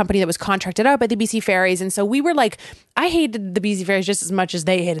for a company that was contracted out by the BC Ferries. And so we were like, I hated the BC Ferries just as much as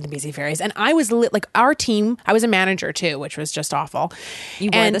they hated the BC Ferries. And I was like our team, I was a manager too, which was just awful. You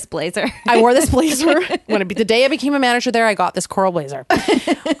wore this blazer. I wore this blazer. The day I became a manager there, I got this coral blazer.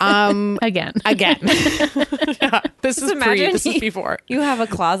 Again. Yeah, this is this is before. You have a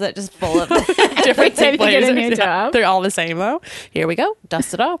closet just full of Different time you get a blazers. new job. They're all the same though. Here we go.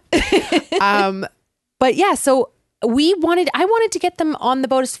 Dust it off. But yeah, so I wanted to get them on the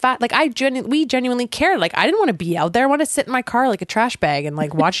boat as fast. Like we genuinely cared. Like I didn't want to be out there. I want to sit in my car like a trash bag and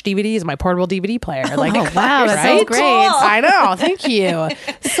like watch DVDs, my portable DVD player. Like, Oh, wow, that's so right? great. I know. Thank you.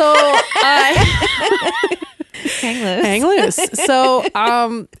 So hang loose. So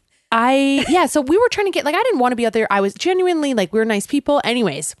so we were trying to get, like, I didn't want to be out there. I was genuinely like, we were nice people.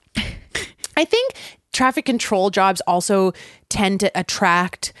 Anyways, I think traffic control jobs also tend to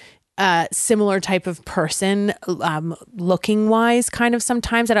attract similar type of person, looking wise, kind of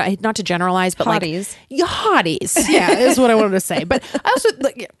sometimes. Not to generalize, but Hotties. Hotties. Yeah, is what I wanted to say. But I also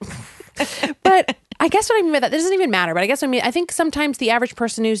but I guess what I mean by that, doesn't even matter. But I guess what I mean, I think sometimes the average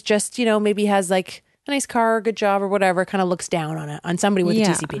person who's just, maybe has like a nice car, a good job or whatever, kind of looks down on somebody with a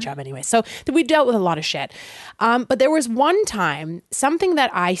TCP job anyway. So we dealt with a lot of shit. But there was one time, something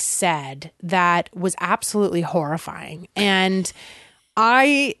that I said that was absolutely horrifying. And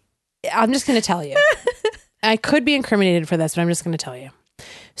I'm just going to tell you. I could be incriminated for this, but I'm just going to tell you.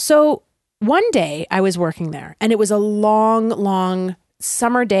 So one day I was working there and it was a long, long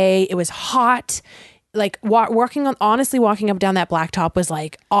summer day. It was hot. Like walking up and down that blacktop was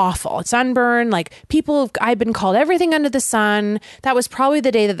like awful. Sunburn, like I'd been called everything under the sun. That was probably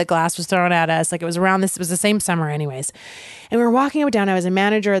the day that the glass was thrown at us. Like it was the same summer anyways. And we were walking up and down. I was a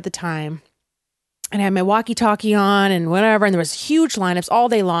manager at the time and I had my walkie-talkie on and whatever. And there was huge lineups all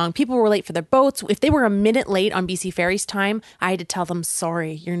day long. People were late for their boats. If they were a minute late on BC Ferries time, I had to tell them,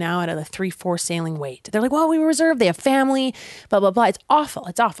 sorry, you're now at a 3-4 sailing wait. They're like, well, we were reserved. They have family, blah, blah, blah. It's awful.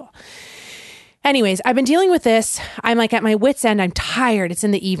 It's awful. Anyways, I've been dealing with this. I'm like at my wit's end. I'm tired. It's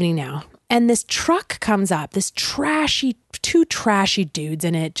in the evening now. And this truck comes up, two trashy dudes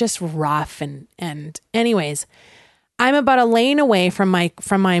in it, just rough. And anyways, I'm about a lane away from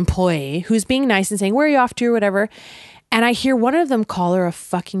my employee who's being nice and saying, where are you off to or whatever. And I hear one of them call her a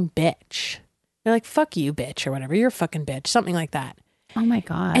fucking bitch. They're like, fuck you, bitch, or whatever. You're a fucking bitch. Something like that. Oh my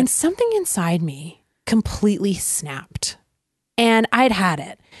God. And something inside me completely snapped. And I'd had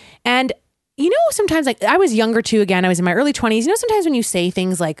it. And sometimes like I was younger too, again, I was in my early 20s. Sometimes when you say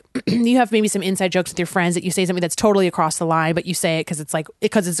things like you have maybe some inside jokes with your friends that you say something that's totally across the line, but you say it because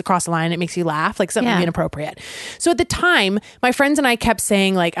it's across the line and it makes you laugh, like something inappropriate. So at the time, my friends and I kept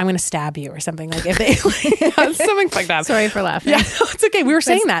saying like, I'm going to stab you or something like if they something like that. Sorry for laughing. Yeah, it's okay. We were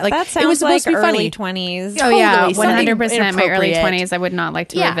saying that. Like that sounds it was supposed like to be funny. early 20s. Oh yeah, Totally, something 100% my early inappropriate. 20s. I would not like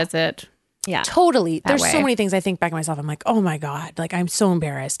to revisit. Yeah. Totally. There's way. so many things I think back to myself. I'm like, oh my God, like I'm so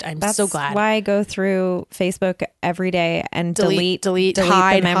embarrassed. That's so glad. why I go through Facebook every day and delete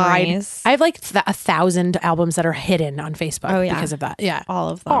hide, the memories. I have like 1,000 albums that are hidden on Facebook because of that. Yeah. All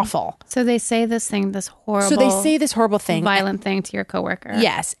of them. Awful. So they say this horrible. So they say this horrible thing. Violent thing to your coworker.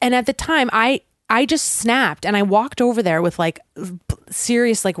 Yes. And at the time I just snapped and I walked over there with like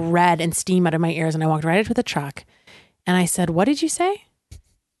serious like red and steam out of my ears and I walked right into the truck and I said, what did you say?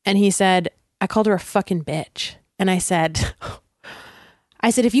 And he said, I called her a fucking bitch. And I said,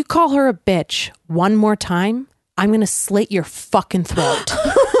 if you call her a bitch one more time, I'm going to slit your fucking throat.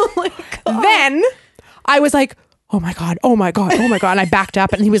 Oh my God. Then I was like, oh my God, oh my God, oh my God. And I backed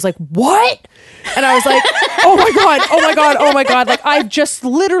up and he was like, what? And I was like, oh my God, oh my God, oh my God. Like I've just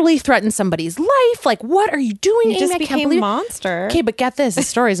literally threatened somebody's life. Like, what are you doing? You just Amy? I can't became a believe monster. Okay, but get this, the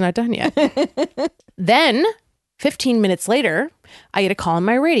story's not done yet. Then 15 minutes later, I get a call on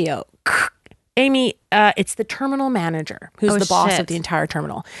my radio. Amy, it's the terminal manager who's the boss of the entire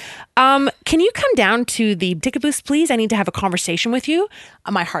terminal. Can you come down to the ticket booth, please? I need to have a conversation with you.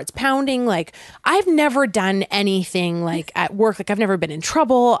 My heart's pounding. Like I've never done anything like at work. Like I've never been in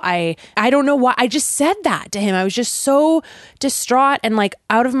trouble. I don't know why. I just said that to him. I was just so distraught and like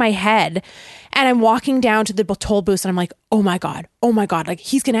out of my head. And I'm walking down to the toll booth and I'm like, oh my God, like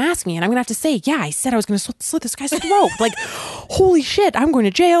he's going to ask me and I'm going to have to say, yeah, I said I was going to slit this guy's throat. Like, holy shit, I'm going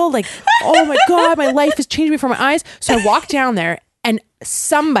to jail. Like, oh my God, my life has changed before my eyes. So I walked down there and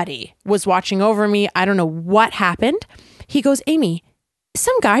somebody was watching over me. I don't know what happened. He goes, Amy,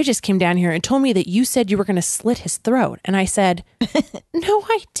 some guy just came down here and told me that you said you were going to slit his throat. And I said, no,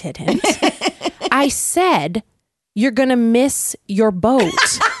 I didn't. I said, you're going to miss your boat.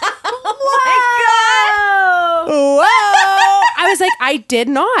 Whoa! I was like, I did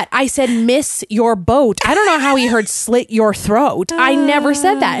not. I said, miss your boat. I don't know how he heard slit your throat. I never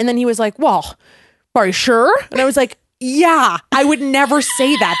said that. And then he was like, well, are you sure? And I was like, yeah, I would never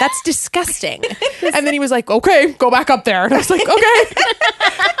say that. That's disgusting. And then he was like, okay, go back up there. And I was like, okay.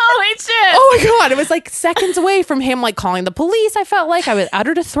 Holy shit. Oh my God. It was like seconds away from him like calling the police. I felt like I was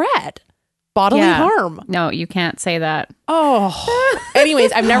uttered a threat. Bodily harm. No, you can't say that. Oh.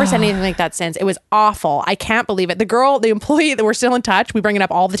 Anyways, I've never said anything like that since. It was awful. I can't believe it. The employee that we're still in touch, we bring it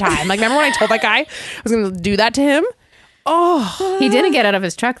up all the time. Like, remember when I told that guy I was going to do that to him? Oh. He didn't get out of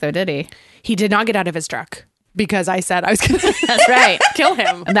his truck though, did he? He did not get out of his truck because I said I was going to That's right. kill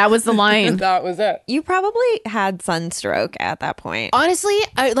him. That was the line. That was it. You probably had sunstroke at that point. Honestly,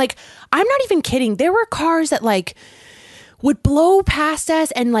 I'm not even kidding. There were cars that like would blow past us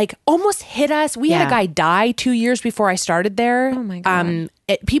and like almost hit us. We had a guy die 2 years before I started there. Oh my God.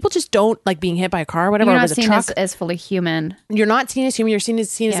 people just don't like being hit by a car or whatever. You're Or not with a seen truck. as fully human. You're not seen as human. You're seen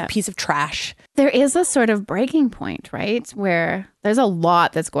as Yeah. a piece of trash. There is a sort of breaking point, right? Where there's a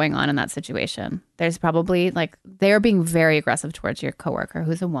lot that's going on in that situation. There's probably like they're being very aggressive towards your coworker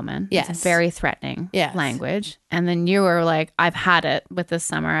who's a woman. Yes. It's very threatening Yes. language. And then you were like, I've had it with this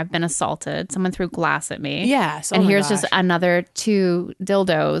summer. I've been assaulted. Someone threw glass at me. Yes. Oh and my here's just gosh. another 2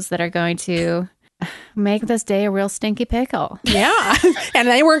 dildos that are going to make this day a real stinky pickle. Yeah. And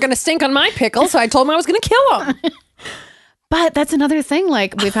they weren't going to stink on my pickle, so I told them I was going to kill them. But that's another thing.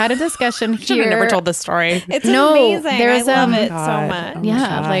 Like we've had a discussion Should here. have never told this story. It's No, amazing. there's, I love oh it God. so Oh much. my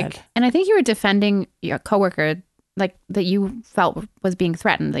Yeah, God. like, and I think you were defending your coworker, like that you felt was being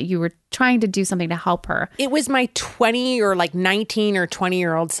threatened, that you were trying to do something to help her. It was my 20 or like 19 or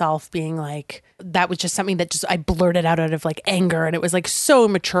 20-year-old self being like, that was just something that just I blurted out of like anger, and it was like so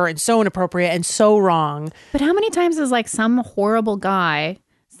immature and so inappropriate and so wrong. But how many times is like some horrible guy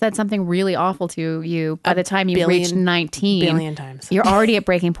said something really awful to you by the time you reached 19? Billion times. You're already at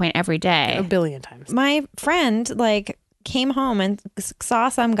breaking point every A day. billion times. My friend like came home and saw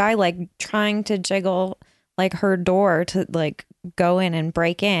some guy like trying to jiggle like her door to like go in and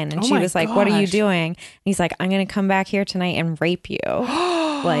break in, and Oh she my was like, "What are you gosh. doing?" And he's like, "I'm gonna come back here tonight and rape you."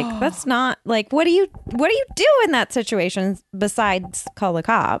 Like that's not like what do you do in that situation besides call the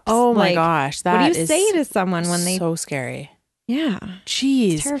cops? Oh my Like, gosh. what That do you is say to someone when they? so scary. Yeah,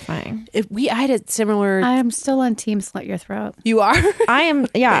 Jeez. terrifying. I had a similar. I'm still on team slit your throat. You are? I am.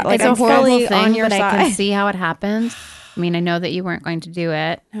 Yeah, like It's I'm a horrible fully thing, on your but side. I can see how it happened. I mean, I know that you weren't going to do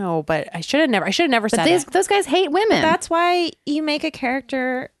it. No, but I should have never But said these, it. those guys hate women. That's why you make a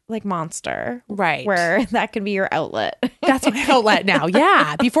character like Monster, Right. where that can be your outlet. That's my outlet now.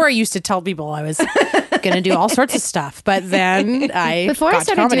 Yeah. Before I used to tell people I was going to do all sorts of stuff, but then I Before I got to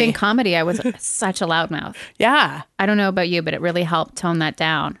started comedy. doing comedy, I was such a loudmouth. Yeah. I don't know about you, but it really helped tone that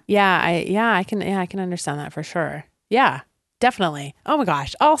down. I can understand that for sure. Yeah. Definitely. Oh my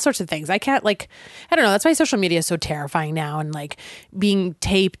gosh. All sorts of things. I can't I don't know. That's why social media is so terrifying now, and like being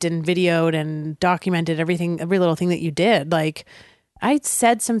taped and videoed and documented every little thing that you did. Like I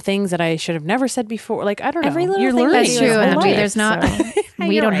said some things that I should have never said before. Like, I don't know. Every little You're thing learning. That's do true. is And life, there's not, so.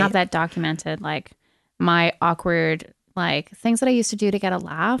 we You're don't right. have that documented. Like my awkward, like things that I used to do to get a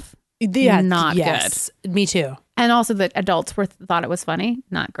laugh. Yeah. Not yes. Me too. And also that adults thought it was funny.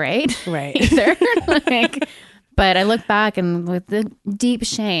 Not great Right. either. Like, but I look back and with the deep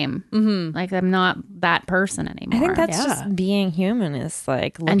shame, like I'm not that person anymore. I think that's Yeah. just being human, is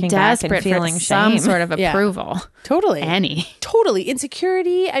like and looking back desperate and feeling for some shame. sort of Yeah. approval. Totally. Any. Totally.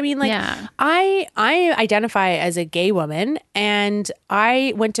 Insecurity. I mean, like, Yeah. I identify as a gay woman, and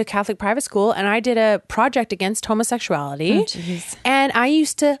I went to Catholic private school, and I did a project against homosexuality. And I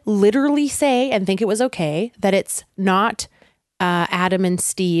used to literally say and think it was okay that it's not Adam and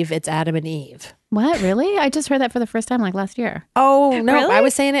Steve, it's Adam and Eve. What? Really? I just heard that for the first time like last year. Oh, no. Really? I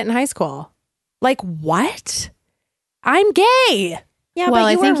was saying it in high school. Like, what? I'm gay. Yeah, Well, but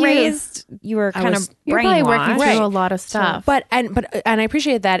I you think were you- raised. You were kind was- of You're probably working brainwashed. through a lot of stuff. But I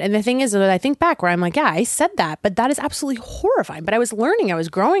appreciate that. And the thing is that I think back where I'm like, yeah, I said that, but that is absolutely horrifying. But I was learning, I was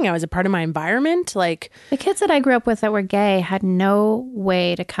growing, I was a part of my environment. Like, the kids that I grew up with that were gay had no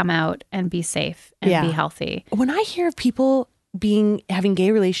way to come out and be safe and Yeah. be healthy. when I hear of people having gay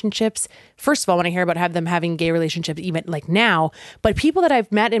relationships, first of all, when I hear about them having gay relationships, even like now, but people that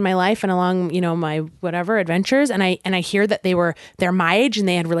I've met in my life and along, my whatever adventures, and I hear that they're my age and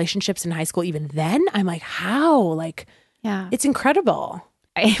they had relationships in high school even then, I'm like, how? Like, Yeah. it's incredible.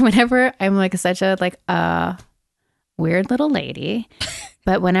 Whenever I'm like such a weird little lady,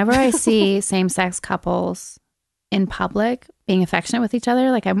 but whenever I see same-sex couples in public being affectionate with each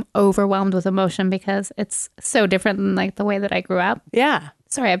other, like I'm overwhelmed with emotion because it's so different than like the way that I grew up. Yeah.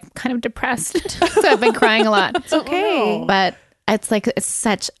 Sorry, I'm kind of depressed. So I've been crying a lot. It's okay. But it's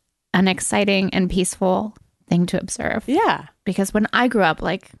such an exciting and peaceful thing to observe. Yeah. Because when I grew up,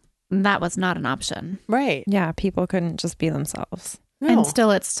 like that was not an option. Right. Yeah, people couldn't just be themselves. No. And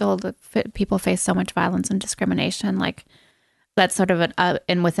still people face so much violence and discrimination. Like that's sort of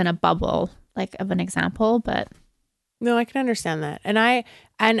within a bubble, like of an example, but No, I can understand that. And I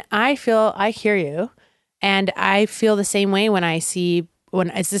hear you, and I feel the same way when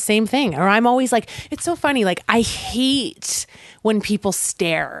it's the same thing. Or I'm always like, it's so funny. Like I hate when people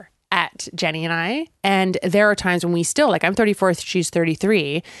stare at Jenny and I. And there are times when we still, like, I'm 34, she's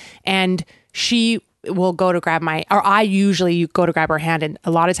 33, and she will go to grab I usually go to grab her hand, and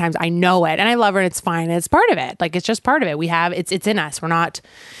a lot of times I know it and I love her and it's fine. It's part of it. Like, it's just part of it. It's in us.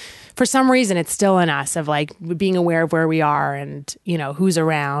 For for some reason it's still in us of like being aware of where we are and, you know, who's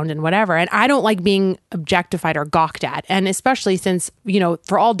around and whatever. And I don't like being objectified or gawked at. And especially since, you know,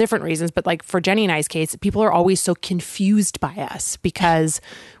 for all different reasons, but like for Jenny and I's case, people are always so confused by us because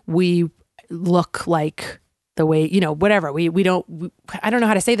we look like the way, you know, whatever. I don't know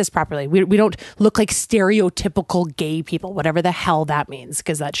how to say this properly. We don't look like stereotypical gay people, whatever the hell that means,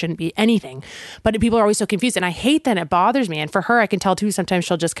 because that shouldn't be anything. But people are always so confused. And I hate that. It bothers me. And for her, I can tell too, sometimes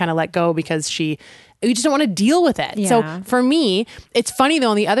she'll just kind of let go because we just don't want to deal with it. Yeah. So for me, it's funny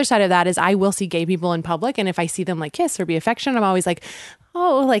though, on the other side of that is I will see gay people in public. And if I see them like kiss or be affectionate, I'm always like,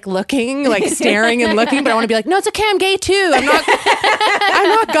 oh, like looking, like staring and looking, but I want to be like, no, it's okay. I'm gay too. I'm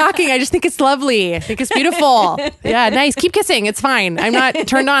not gawking. I just think it's lovely. I think it's beautiful. Yeah. Nice. Keep kissing. It's fine. I'm not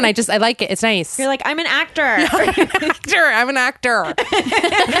turned on. I like it. It's nice. You're like, I'm an actor. I'm an actor.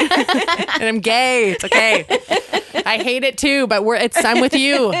 And I'm gay. It's okay. I hate it too, but I'm with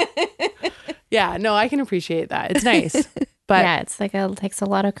you. Yeah. No, I can appreciate that. It's nice. But yeah, it's like it takes a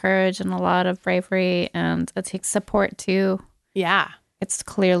lot of courage and a lot of bravery, and it takes support too. yeah. It's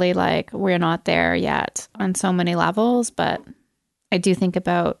clearly like we're not there yet on so many levels, but I do think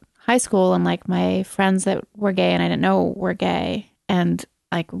about high school and like my friends that were gay and I didn't know were gay. And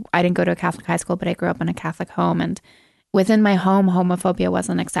like I didn't go to a Catholic high school, but I grew up in a Catholic home, and within my home, homophobia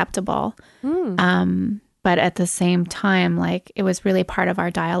wasn't acceptable. But at the same time, like it was really part of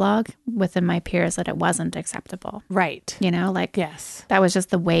our dialogue within my peers that it wasn't acceptable. Right. You know, like Yes. that was just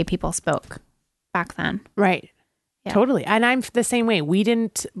the way people spoke back then. Right. Yeah. Totally. And I'm the same way.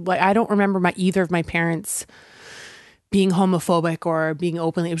 I don't remember either of my parents being homophobic or being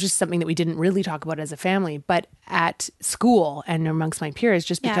openly. It was just something that we didn't really talk about as a family. But at school and amongst my peers,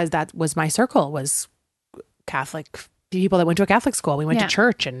 just because that was my circle, was Catholic people that went to a Catholic school. We went to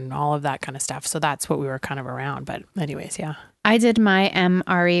church and all of that kind of stuff. So that's what we were kind of around. But anyways, yeah. I did my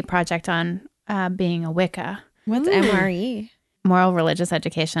MRE project on being a Wicca, What's MRE? moral religious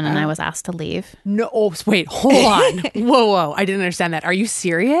education, and I was asked to leave. No, wait, hold on. Whoa. I didn't understand that. Are you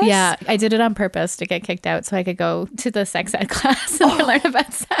serious? Yeah, I did it on purpose to get kicked out so I could go to the sex ed class and learn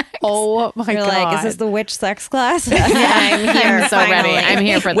about sex. Oh my You're God. like, is this the witch sex class? I'm here. I'm so ready. I'm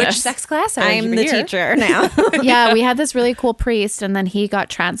here for Which this. sex class? I'm the teacher now. Yeah, we had this really cool priest, and then he got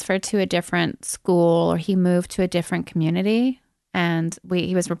transferred to a different school, or he moved to a different community, and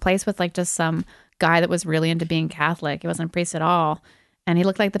he was replaced with like just some guy that was really into being Catholic. He wasn't a priest at all, and he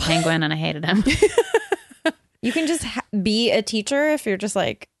looked like the Penguin, and I hated him. You can just be a teacher if you're just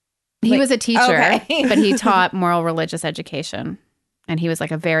like He was a teacher, okay. but he taught moral religious education, and he was like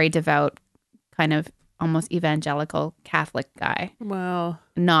a very devout, kind of almost evangelical Catholic guy. Wow.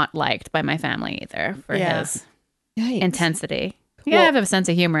 Not liked by my family either for his Yikes. intensity. You gotta have a sense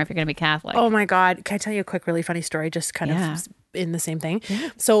of humor if you're gonna be Catholic. Oh my God. Can I tell you a quick, really funny story? Just kind Yeah. of in the same thing.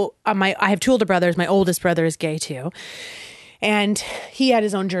 So I have two older brothers. My oldest brother is gay too. And he had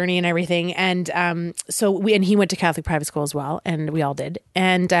his own journey and everything. And he went to Catholic private school as well. And we all did.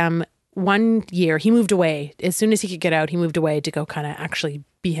 And one year he moved away. As soon as he could get out, he moved away to go kind of actually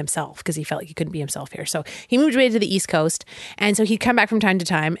be himself, because he felt like he couldn't be himself here. So he moved away to the East Coast. And so he'd come back from time to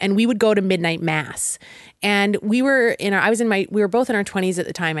time, and we would go to midnight mass. And we were both in our 20s at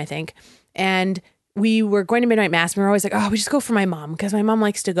the time, I think. And we were going to midnight mass, and we were always like, oh, we just go for my mom, because my mom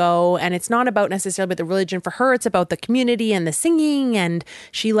likes to go. And it's not about necessarily about the religion. For her, it's about the community and the singing. And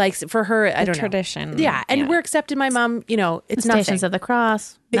she likes, for her, I don't know. Tradition. Yeah. And we're accepted. My mom, you know, it's nothing. Stations of the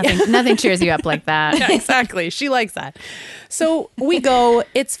Cross. Nothing cheers you up like that. Yeah, exactly. She likes that. So we go,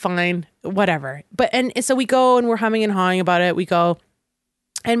 it's fine, whatever. So we go, and we're humming and hawing about it. We go.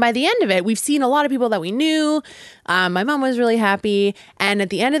 And by the end of it, we've seen a lot of people that we knew. My mom was really happy. And at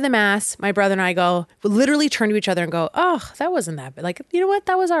the end of the mass, my brother and I we literally turn to each other and go, oh, that wasn't that bad. Like, you know what?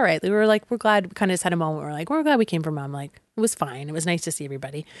 That was all right. We were like, we're glad. We kind of just had a moment where we're like, we're glad we came from mom. Like, it was fine. It was nice to see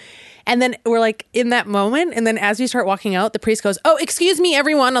everybody. And then we're like in that moment. And then as we start walking out, the priest goes, oh, excuse me,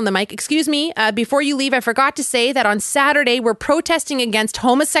 everyone on the mic. Excuse me. Before you leave, I forgot to say that on Saturday, we're protesting against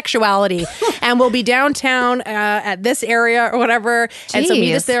homosexuality and we'll be downtown at this area or whatever. Jeez. And so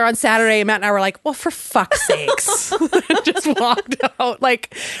meet us there on Saturday. Matt and I were like, well, for fuck's sakes. Just walked out.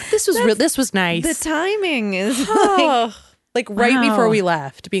 Like, this was nice. The timing is like right Wow. before we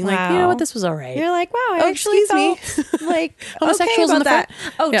left, being like, you know Wow. what, this was all right. you're like, wow, I Oh, actually excuse felt like Homosexuals okay in about the that.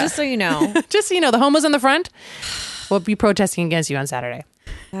 front? Oh, Yeah. just so you know. Just so you know, the homos on the front will be protesting against you on Saturday.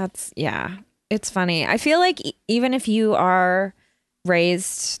 It's funny. I feel like even if you are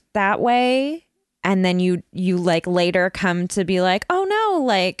raised that way and then you like later come to be like, oh no,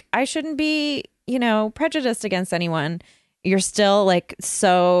 like I shouldn't be, prejudiced against anyone. You're still like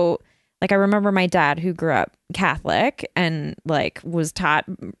so like I remember my dad who grew up Catholic and like was taught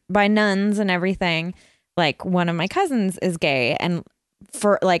by nuns and everything. Like one of my cousins is gay, and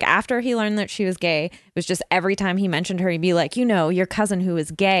for like after he learned that she was gay, it was just every time he mentioned her, he'd be like, you know, your cousin who is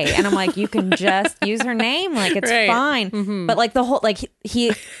gay. And I'm like, you can just use her name, like it's Right. fine. But like the whole like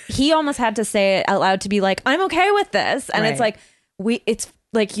he almost had to say it out loud to be like, I'm okay with this. And it's Right. like it's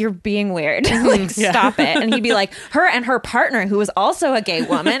like you're being weird. Like stop it. And he'd be like, her and her partner who was also a gay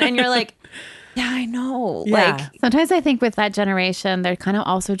woman, and you're like, yeah, I know. Yeah. Like Sometimes I think with that generation, they're kind of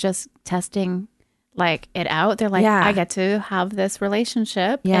also just testing like it out. They're like, Yeah. I get to have this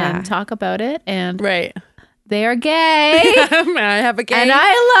relationship Yeah. and talk about it, and Right. they are gay, I have a gay. and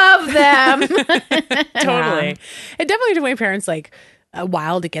I love them. Totally. Yeah. It definitely took my parents like a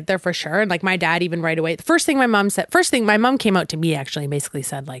while to get there for sure. And like my dad, even right away, the first thing my mom came out to me actually and basically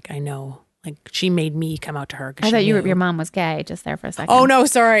said, like, I know, like she made me come out to her. 'Cause I she thought knew. your mom was gay just there for a second. Oh no,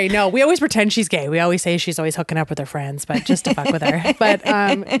 sorry. No, we always pretend she's gay. We always say she's always hooking up with her friends, but just to fuck with her. But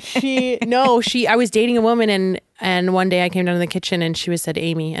I was dating a woman and one day I came down to the kitchen and she said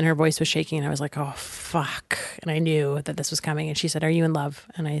Amy, and her voice was shaking, and I was like, oh fuck. And I knew that this was coming, and she said, are you in love?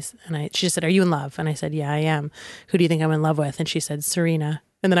 She just said, are you in love? And I said, yeah, I am. Who do you think I'm in love with? And she said, Serena.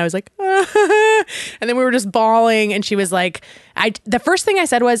 And then I was like, and then we were just bawling. And she was like, the first thing I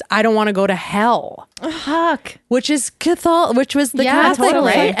said was, I don't want to go to hell, Fuck. which was the Yeah, Catholic,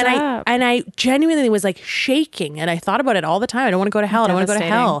 totally. right? Fucked up. And I genuinely was like shaking, and I thought about it all the time. I don't want to go to hell. I don't want to go to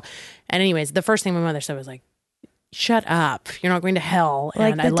Devastating. hell. And anyways, the first thing my mother said was like, shut up. You're not going to hell.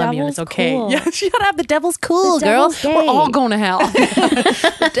 Like, and I the love you. And it's devil's okay. cool. Yeah, shut up. The devil's cool, The girl. devil's We're gay. all going to hell.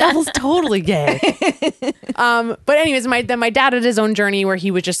 The devil's totally gay. But anyways, my dad had his own journey where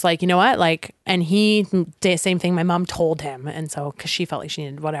he was just like, you know what? Like, and he did the same thing my mom told him. And so, cause she felt like she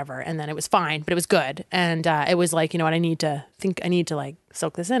needed whatever. And then it was fine, but it was good. And it was like, you know what? I need to like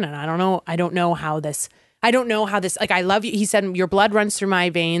soak this in. And I don't know how this, like, I love you. He said, your blood runs through my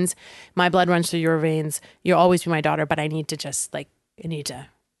veins. My blood runs through your veins. You'll always be my daughter, but I need to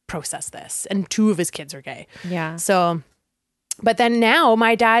process this. And 2 of his kids are gay. yeah. So, but then now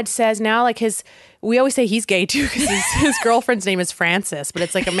my dad says now, like we always say he's gay too, because his girlfriend's name is Francis, but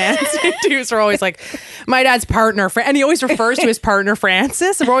it's like a man's name too. So we're always like, my dad's partner, and he always refers to his partner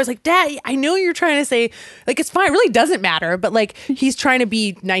Francis. And we're always like, Dad, I know you're trying to say, like, it's fine. It really doesn't matter. But like, he's trying to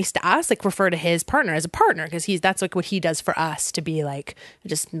be nice to us, like refer to his partner as a partner, because that's like what he does for us, to be like,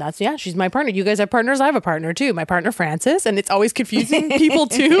 she's my partner. You guys have partners. I have a partner too. My partner Francis. And it's always confusing people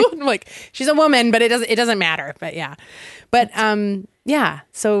too. I'm like, she's a woman, but it doesn't matter. But yeah. But yeah.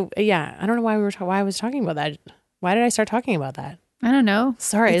 So yeah, I don't know why why I was talking about that. Why did I start talking about that? I don't know.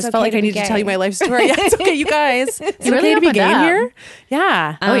 Sorry, I It's just felt okay like to I be needed to gay. tell you my life story. Yeah, it's okay, you guys. It's You really okay to be opened gay up. here.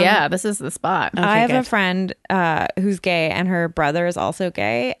 Yeah. Oh yeah, this is the spot. I have a good. friend who's gay, and her brother is also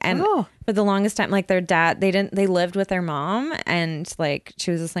gay. And Oh. for the longest time, like their dad, they lived with their mom, and like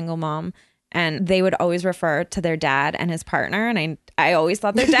she was a single mom, and they would always refer to their dad and his partner. And I always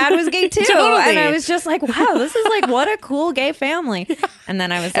thought their dad was gay too. Totally. And I was just like, wow, this is like, what a cool gay family. And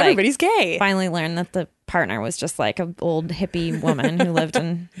then I was like, Everybody's gay. finally learned that the partner was just like an old hippie woman who lived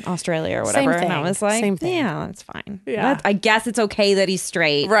in Australia or Same whatever. And I thing. was like, Same thing. yeah, that's fine. Yeah. I guess it's okay that he's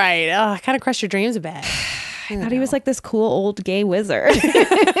straight. Right. Oh, kind of crushed your dreams a bit. I thought he was like this cool old gay wizard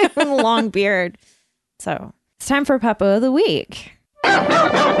with a long beard. So it's time for Puppo of the Week.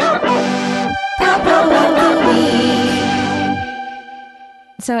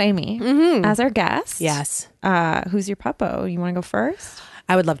 So Amy, as our guest, Yes. who's your Puppo? You want to go first?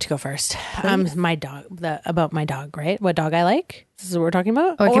 I would love to go first. My dog, about my dog, right? What dog I like? This is what we're talking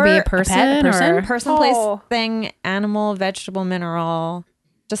about? Oh, it could be Or a a person, pet, a person? or Person, place, thing, animal, vegetable, mineral,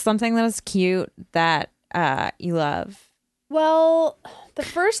 just something that is cute that you love. Well, the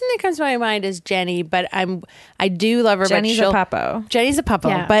first thing that comes to my mind is Jenny, but I do love her. Jenny's but a Puppo. Jenny's a puppo,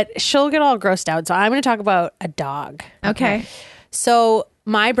 Yeah. but she'll get all grossed out. So I'm going to talk about a dog. okay. So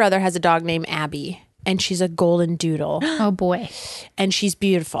my brother has a dog named Abby, and she's a golden doodle, Oh boy. and she's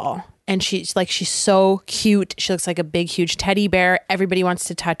beautiful. And she's so cute. She looks like a big, huge teddy bear. Everybody wants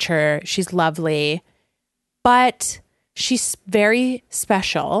to touch her. She's lovely, but she's very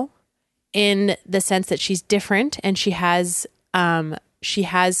special in the sense that she's different, and she has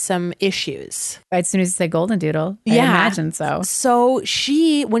some issues. As soon as you said golden doodle, I Yeah. imagine so. So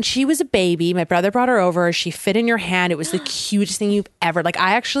when she was a baby, my brother brought her over. She fit in your hand. It was the cutest thing you've ever, like,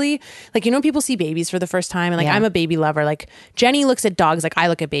 I actually, like, you know, people see babies for the first time, and like, Yeah. I'm a baby lover. Like, Jenny looks at dogs like I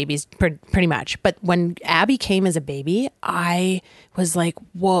look at babies pretty much. But when Abby came as a baby, I was like,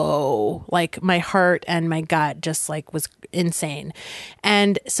 whoa, like my heart and my gut just like was insane.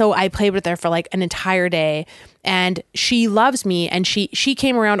 And so I played with her for like an entire day. And she loves me. And she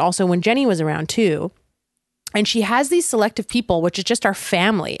came around also when Jenny was around too. And she has these selective people, which is just our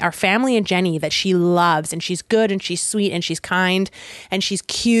family and Jenny, that she loves. And she's good and she's sweet and she's kind and she's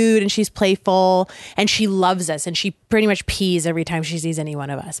cute and she's playful and she loves us. And she pretty much pees every time she sees any one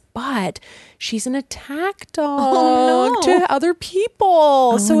of us. But she's an attack dog to other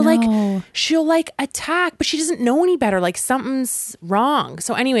people. So like she'll like attack, but she doesn't know any better. Like something's wrong.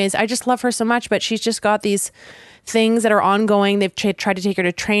 So anyways, I just love her so much, but she's just got these things that are ongoing. They've tried to take her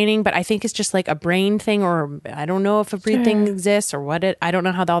to training, but I think it's just like a brain thing, or I don't know if a breed thing exists or what I don't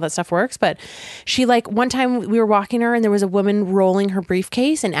know how all that stuff works. But she like one time we were walking her and there was a woman rolling her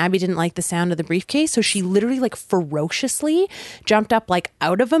briefcase and Abby didn't like the sound of the briefcase. So she literally like ferociously jumped up like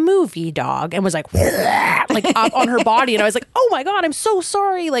out of a movie dog and was like up on her body. And I was like, oh my God, I'm so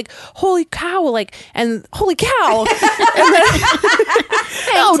sorry. Like, holy cow. Like, and holy cow. And then,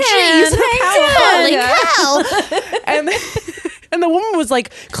 oh geez. Holy cow. And the woman was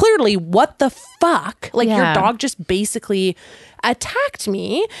like, clearly, what the fuck? Like, your dog just basically attacked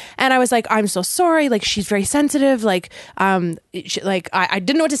me. And I was like, I'm so sorry. Like, she's very sensitive. Like, I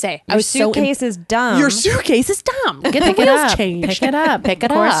didn't know what to say. Your suitcase is dumb. Your suitcase is dumb. Get the wheels changed. Pick it up. Pick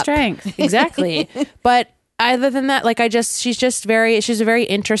it Core up. strength. Exactly. But other than that, like, she's a very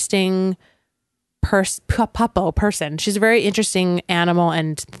interesting person. She's a very interesting animal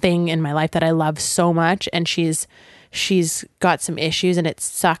and thing in my life that I love so much. And she's got some issues and it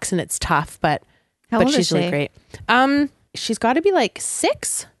sucks and it's tough, but she's really great. She's got to be like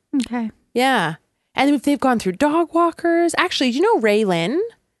 6. Okay. Yeah. And they've gone through dog walkers. Actually, do you know Ray Lynn?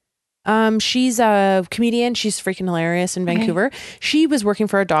 She's a comedian. She's freaking hilarious in Vancouver. She was working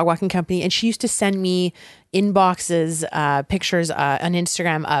for a dog walking company and she used to send me inboxes, pictures on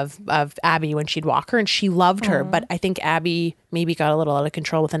Instagram of Abby when she'd walk her, and she loved her. But I think Abby maybe got a little out of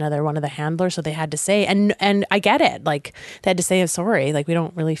control with another one of the handlers, so they had to say, and I get it. Like they had to say, I'm sorry. Like we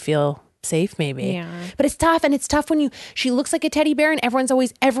don't really feel safe maybe. Yeah. But it's tough, and it's tough when she looks like a teddy bear and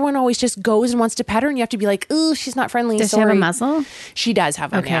everyone always just goes and wants to pet her and you have to be like, ooh, she's not friendly. Does she have a muzzle? She does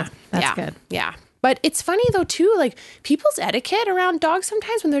have one. Okay. Yeah. That's good. Yeah. But it's funny though too, like people's etiquette around dogs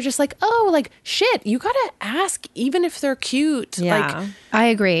sometimes when they're just like, oh, like shit, you gotta ask even if they're cute. Yeah. Like, I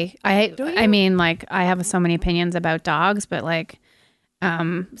agree. I mean, like I have so many opinions about dogs, but like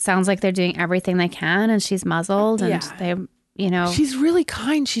sounds like they're doing everything they can and she's muzzled and they, you know, she's really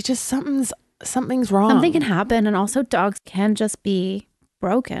kind. She just something's wrong. Something can happen, and also dogs can just be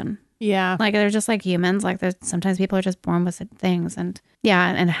broken. Yeah. Like they're just like humans. Like there's sometimes people are just born with things, and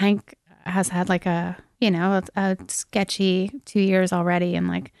and Hank has had like a sketchy 2 years already, and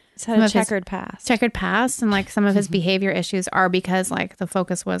like It's had a checkered past, and like some of his behavior issues are because like the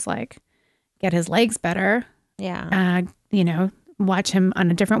focus was like get his legs better, watch him on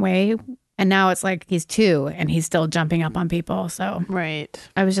a different way, and now it's like he's 2 and he's still jumping up on people. So right.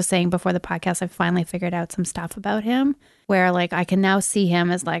 I was just saying before the podcast, I finally figured out some stuff about him where like I can now see him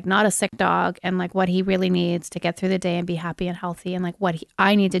as like not a sick dog, and like what he really needs to get through the day and be happy and healthy, and like what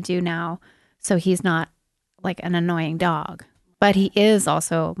I need to do now so he's not like an annoying dog. But he is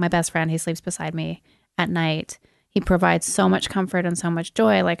also my best friend. He sleeps beside me at night. He provides so much comfort and so much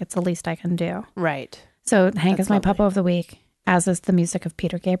joy. Like it's the least I can do. Right. So Hank is my puppo of the week, as is the music of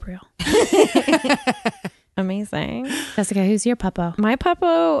Peter Gabriel. Amazing. Jessica, who's your puppo? My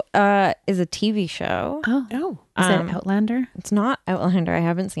puppo is a TV show. Oh. Is it Outlander? It's not Outlander. I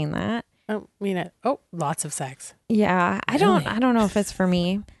haven't seen that. Oh, lots of sex. Yeah. I don't know if it's for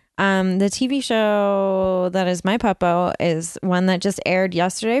me. The TV show that is my puppo is one that just aired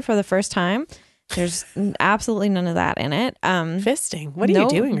yesterday for the first time. There's absolutely none of that in it. Fisting. What are you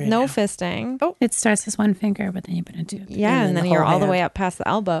doing right now? now? No fisting. Oh, it starts as one finger, but then you put it two. Yeah, and then you're all the way up past the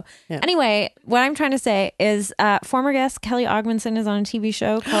elbow. Yeah. Anyway, what I'm trying to say is former guest Kelly Ogmanson is on a TV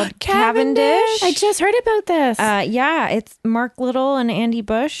show called Cavendish. I just heard about this. Yeah, it's Mark Little and Andy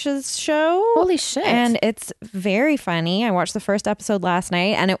Bush's show. Holy shit. And it's very funny. I watched the first episode last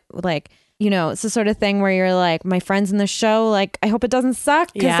night, and it like... it's the sort of thing where you're like, my friend's in the show, like, I hope it doesn't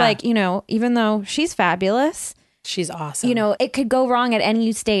suck. Because, like, even though she's fabulous, she's awesome. It could go wrong at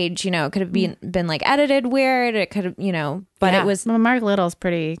any stage. It could have been like edited weird. It could have, but it was. Well, Mark Little's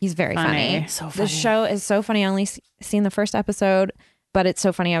he's very funny. So funny. The show is so funny. I only seen the first episode, but it's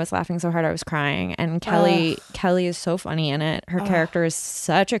so funny. I was laughing so hard I was crying. And Kelly is so funny in it. Her character is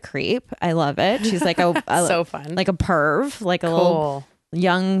such a creep. I love it. She's like a so fun, like a perv, like a little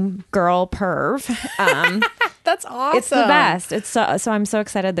young girl perv. That's awesome. It's the best. It's so I'm so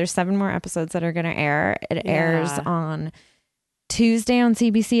excited. There's 7 more episodes that are going to air. It airs on Tuesday on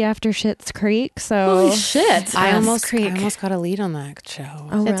CBC after Schitt's Creek. So holy shit. I almost got a lead on that show.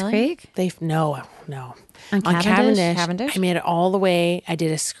 Oh, Schitt's really? Creek? No, no. On Cavendish? Cavendish? I made it all the way. I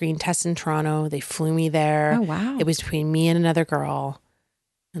did a screen test in Toronto. They flew me there. Oh, wow. It was between me and another girl,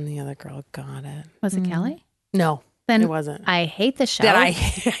 and the other girl got it. Was it Kelly? No, Then it wasn't. I hate the show. That I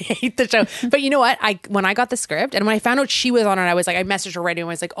hate the show. But you know what? When I got the script and when I found out she was on it, I was like, I messaged her right away.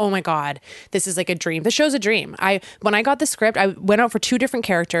 I was like, oh my God, this is like a dream. The show's a dream. When I got the script, I went out for 2 different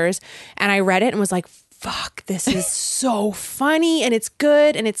characters and I read it and was like, fuck, this is so funny and it's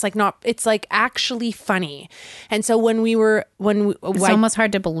good and it's like actually funny. And so It's almost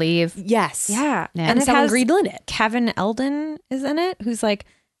hard to believe. yes. Yeah. And it someone has greenlit it. Kevin Eldon is in it, who's like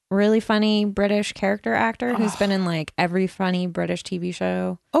really funny British character actor who's been in like every funny British TV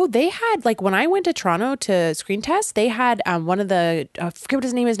show. Oh, they had like when I went to Toronto to screen test, they had one of the I forget what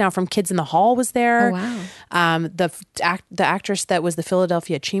his name is now from Kids in the Hall was there. Oh, wow. The actress that was the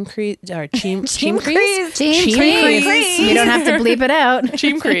Philadelphia Cheam Crease or Cheam Cheam Crease Crease. Cheam Crease. You don't have to bleep it out.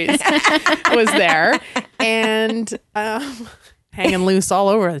 Cheam Crease was there and hanging loose all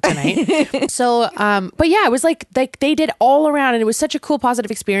over tonight. So, but yeah, it was like they did all around and it was such a cool, positive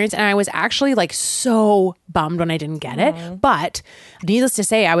experience. And I was actually like so bummed when I didn't get it. But needless to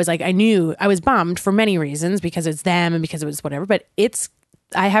say, I was like, I knew I was bummed for many reasons because it's them and because it was whatever. But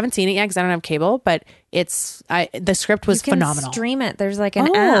I haven't seen it yet because I don't have cable, but the script was You can phenomenal. stream it. There's like an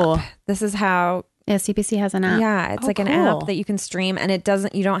Oh. app. This is how. Yeah, CPC has an app. Yeah, it's Oh, like an cool. app that you can stream, and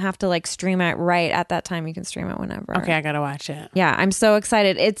you don't have to like stream it right at that time. You can stream it whenever. Okay, I gotta watch it. Yeah, I'm so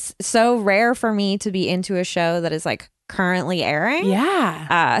excited. It's so rare for me to be into a show that is like currently airing.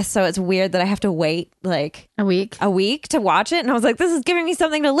 Yeah. So it's weird that I have to wait like A week. a week to watch it, and I was like, this is giving me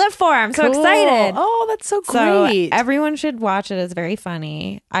something to live for. I'm so Cool. excited. Oh, that's so So great. everyone should watch it. It's very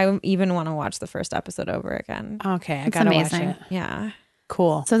funny. I even want to watch the first episode over again. Okay, I It's gotta amazing. watch it. Yeah,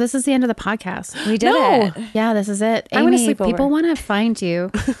 Cool. So this is the end of the podcast. we did No. it. Yeah, this is it. I'm gonna Amy, sleep over. people want to find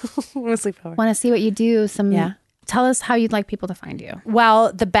you, I'm gonna sleep over. want to see what you do. Yeah. Tell us how you'd like people to find you.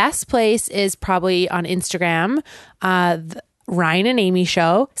 Well, the best place is probably on Instagram, the Ryan and Amy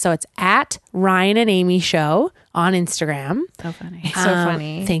Show. So it's at Ryan and Amy Show on Instagram. So funny. So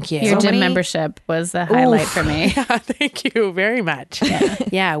funny. Thank you. Your So gym many- membership was the highlight for me. Yeah, thank you very much.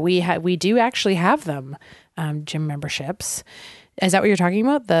 Yeah, we do actually have them, gym memberships. Is that what you're talking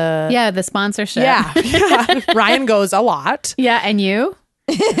about? Yeah, the sponsorship. Yeah. Ryan goes a lot, Yeah, and you?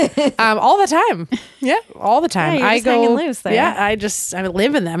 all the time. Yeah, all the time. Yeah, you're I just go hanging loose there. Yeah, I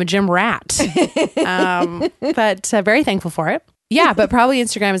live in them. I'm a gym rat. But very thankful for it. Yeah, but probably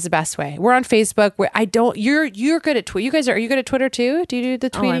Instagram is the best way. We're on Facebook. Where I don't. You're good at Twitter. Are you good at Twitter too? Do you do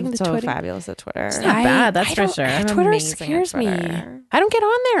the Oh, tweeting? I'm the so tweeting? fabulous at Twitter. Not bad, that's I for don't- sure. I'm Twitter amazing at scares me. Twitter. I don't get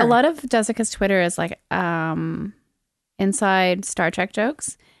on there. A lot of Jessica's Twitter is like inside Star Trek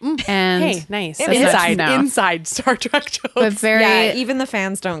jokes. And Hey, nice. Inside. No. Inside Star Trek jokes. but very Yeah, even the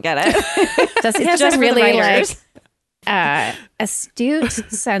fans don't get it. Jessica It's has just a for the really like writers. astute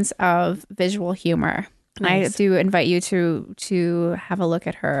sense of visual humor. Nice. I do invite you to have a look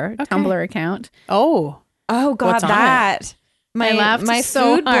at her Tumblr account. Oh, Oh God, What's on it? that I laughed my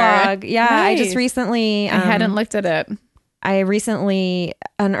so food hard. blog. Yeah, I just Nice. recently I hadn't looked at it. I recently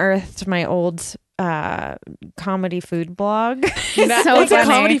unearthed my old comedy food blog. So it's a funny.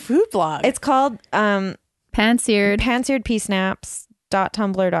 comedy food blog. It's called Pan-seared.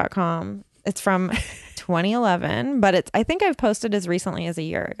 pansearedpeasnaps.tumblr.com. It's from 2011, but I think I've posted as recently as a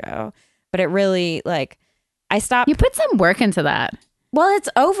year ago. But it really like I stopped. You put some work into that. Well, it's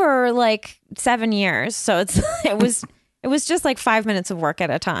over like 7 years, so it was just like 5 minutes of work at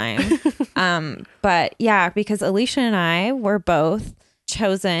a time. But yeah, because Alicia and I were both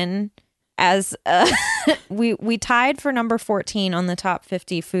chosen as we tied for number 14 on the top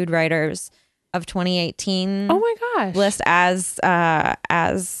 50 food writers of 2018 oh my gosh. list as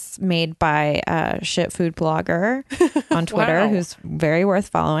made by a shit food blogger on Twitter Wow. who's very worth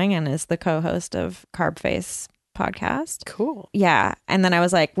following and is the co-host of Carb Face podcast. Cool. Yeah. And then I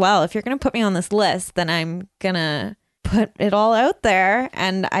was like, well, if you're going to put me on this list, then I'm going to put it all out there.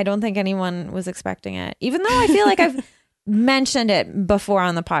 And I don't think anyone was expecting it, even though I feel like I've mentioned it before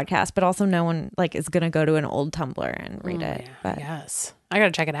on the podcast, but also no one like is going to go to an old Tumblr and read it. But Yes. I got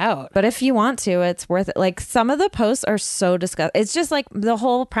to check it out. but if you want to, it's worth it. Like some of the posts are so disgusting. It's just like the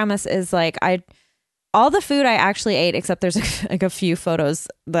whole premise is like all the food I actually ate, except there's like a few photos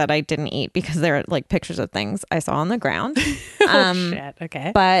that I didn't eat because they're like pictures of things I saw on the ground. Oh, shit.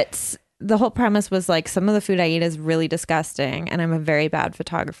 Okay. But the whole premise was like some of the food I eat is really disgusting and I'm a very bad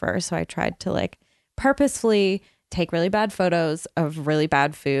photographer. So I tried to like purposefully take really bad photos of really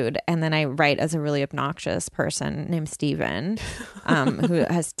bad food. And then I write as a really obnoxious person named Steven, who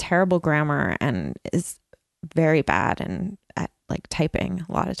has terrible grammar and is very bad and at like typing,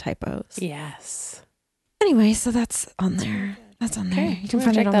 a lot of typos. Yes. Anyway, so that's on there. That's on there. Okay, You can I'm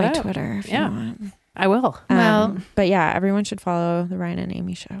find gonna it on check my that out. Twitter if Yeah. you want. I will. Well- But yeah, everyone should follow the Ryan and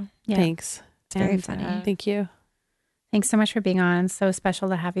Amy show. Yeah. Thanks. It's very And, funny. Thank you. Thanks so much for being on. So special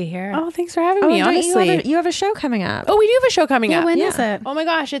to have you here. Oh, thanks for having Oh, me. and don't Honestly. you have a show coming up. Oh, we do have a show coming yeah, up. when Yeah. is it? Oh my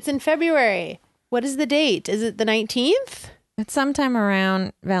gosh, it's in February. What is the date? Is it the 19th? It's sometime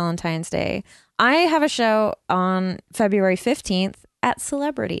around Valentine's Day. I have a show on February 15th at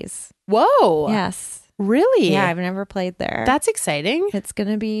Celebrities. Whoa. Yes. Really? Yeah, I've never played there. That's exciting. It's going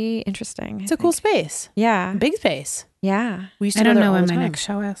to be interesting. It's a cool space. Yeah. Big space. Yeah. We used to I go don't there know all when the my time. next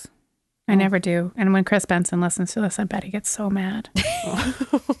show is. I never do. And when Chris Benson listens to this, I bet he gets so mad.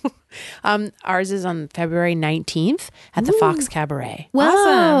 Ours is on February 19th at the Fox Cabaret.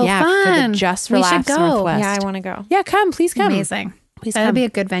 Whoa, Yeah, for fun. the Just for We should Laughs go. Northwest. Yeah, I want to go. Yeah, come. Please come. Amazing. Please That'd come. be a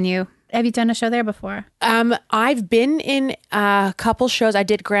good venue. Have you done a show there before? I've been in a couple shows. I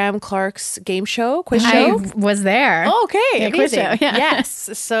did Graham Clark's game show, quiz show. I was there. Oh, okay. Yeah, quiz amazing. show, yeah.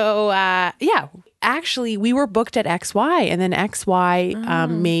 Yes. So, yeah. Actually, we were booked at XY, and then XY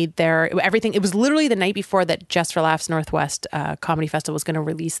made their everything. It was literally the night before that Just for Laughs Northwest Comedy Festival was going to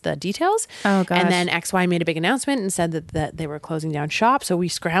release the details. Oh, gosh. And then XY made a big announcement and said that they were closing down shop. So we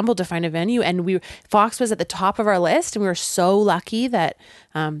scrambled to find a venue, and Fox was at the top of our list, and we were so lucky that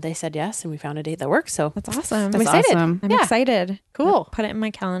they said yes, and we found a date that works. So That's awesome. I'm excited. awesome. I'm Yeah. excited. Cool. I'll put it in my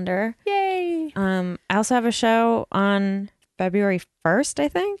calendar. Yay! I also have a show on February 1st, I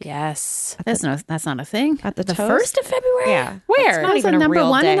think. Yes. That's not a thing. At the Toast? 1st of February? Yeah. Where? It's not Was even it a number real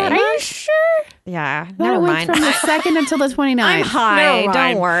one day. in that Are you month? sure? Yeah. That Never went mind. from the 2nd until the 29th. I'm high. Never Don't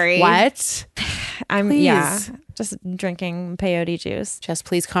mind. worry. What? I'm Please. just drinking peyote juice. Just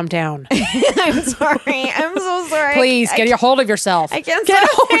please calm down. I'm sorry. I'm so sorry. Please get a hold of yourself. I can't get a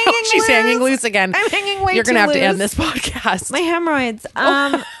stop hold. hanging She's loose. hanging loose again. I'm hanging way You're gonna too have to end loose. this podcast. My hemorrhoids.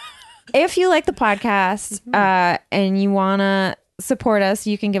 If you like the podcast and you want to support us,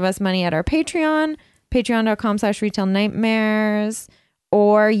 you can give us money at our Patreon, patreon.com/retail nightmares,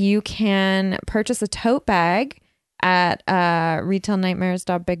 or you can purchase a tote bag at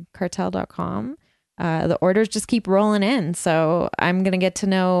retailnightmares.bigcartel.com. The orders just keep rolling in. So I'm going to get to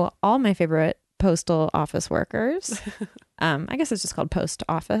know all my favorite postal office workers. I guess it's just called post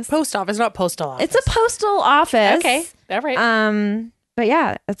office. Post office, not postal office. It's a postal office. okay. All right. But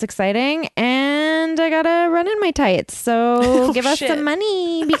yeah, it's exciting, and I gotta run in my tights. So give us shit. some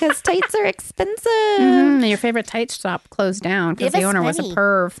money because tights are expensive. Mhm. Your favorite tight shop closed down because Give the us owner was a money.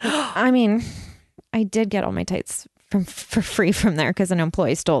 perv. I mean, I did get all my tights for free from there because an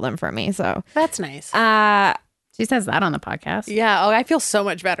employee stole them from me. So, That's nice. She says that on the podcast. Yeah. Oh, I feel so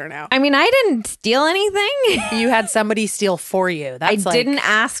much better now. I mean, I didn't steal anything. You had somebody steal for you. That's I didn't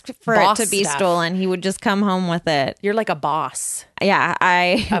ask for it boss to be stuff. stolen. He would just come home with it. You're like a boss Yeah,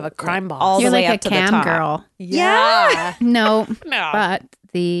 I of a crime boss. all You're the way like a up to the cam top. girl. Yeah. No, No. but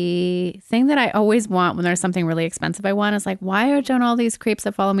the thing that I always want when there's something really expensive I want is like, why don't all these creeps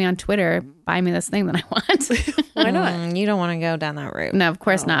that follow me on Twitter buy me this thing that I want? Why not? You don't want to go down that route. No, of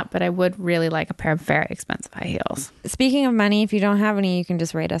course not. But I would really like a pair of very expensive high heels. Speaking of money, if you don't have any, you can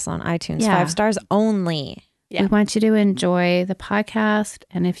just rate us on iTunes. Yeah. 5 stars only. Yeah. We want you to enjoy the podcast.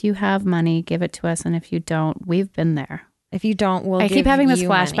 And if you have money, give it to us. And if you don't, we've been there. If you don't, we'll I keep give having this you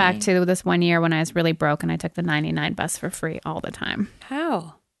flashback money. to this one year when I was really broke and I took the 99 bus for free all the time.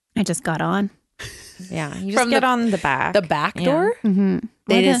 How? I just got on. Yeah, you just From get the- on the back. The back Yeah. door? Mm-hmm.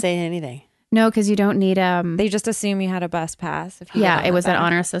 They didn't say anything. No, because you don't need They just assume you had a bus pass. If you Yeah, get on it the was an back.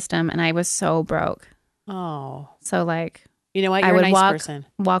 honor system, and I was so broke. Oh. So like, You know what? I You're a would nice person.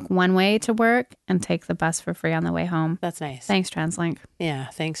 walk one way to work and take the bus for free on the way home. That's nice. Thanks, TransLink. Yeah.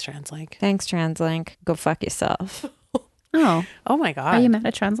 Thanks, TransLink. Thanks, TransLink. Go fuck yourself. Oh, Oh my God. are you mad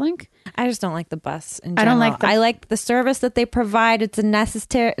at TransLink? I just don't like the bus in I general. don't like the- I like the service that they provide. It's a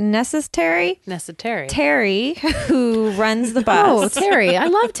necessary Necessary. Terry who runs the bus. Oh, Terry, I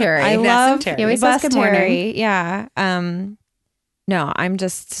love Terry. I Ness love and Terry. He always bus says good morning. Terry. Yeah. No, I'm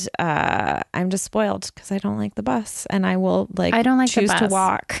just spoiled because I don't like the bus, and I will I don't like the choose to bus.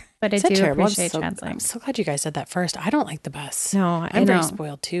 walk. But I Is that do terrible? appreciate I'm TransLink. so glad you guys said that first. I don't like the bus. No, I I'm very know.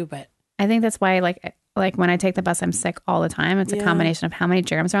 spoiled too, but I think that's why, like when I take the bus, I'm sick all the time. It's a Yeah. combination of how many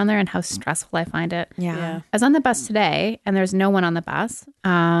germs are on there and how stressful I find it. Yeah. yeah. I was on the bus today and there's no one on the bus.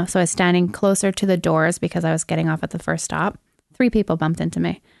 So I was standing closer to the doors because I was getting off at the first stop. 3 people bumped into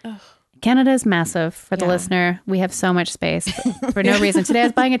me. Canada is massive. For the Yeah. listener, we have so much space for no reason. Today I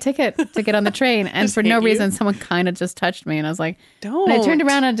was buying a ticket to get on the train and Just for no hit you? reason, someone kind of just touched me and I was like, Don't. and I turned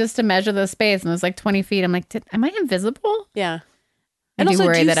around and just to measure the space and it was like 20 feet. I'm like, am I invisible? Yeah. I do also,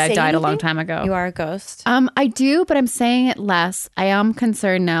 worry you that I say died a long anything? time ago. You are a ghost. I do, but I'm saying it less. I am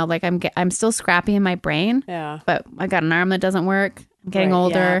concerned now. Like I'm still scrappy in my brain. Yeah. But I got an arm that doesn't work. I'm getting Right,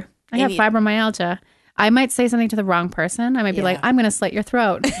 older. yeah. I have And fibromyalgia. I might say something to the wrong person. I might be Yeah. like, I'm going to slit your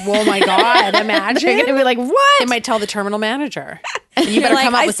throat. Oh my God. Imagine. They're going to be like, what? They might tell the terminal manager. And you better Like,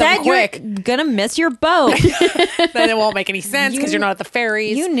 come up I with said something quick. you're gonna miss your boat. Then it won't make any sense because you're not at the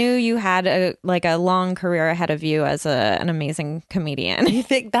ferries. You knew you had a long career ahead of you as an amazing comedian. You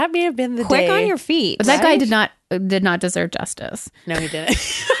think that may have been the Quick day. on your feet. But that guy right? did not deserve justice. No, he didn't.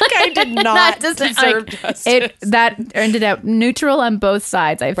 That guy did not deserve justice. That ended up neutral on both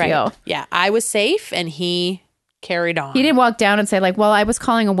sides, I feel. Right. Yeah, I was safe and he carried on. He didn't walk down and say like, well, I was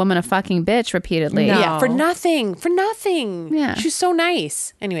calling a woman a fucking bitch repeatedly. No. Yeah, for nothing. For nothing. Yeah. She's so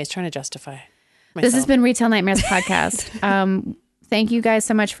nice. Anyways, trying to justify myself. This has been Retail Nightmares podcast. Thank you guys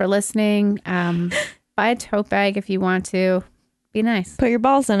so much for listening. Buy a tote bag if you want to. Be nice. Put your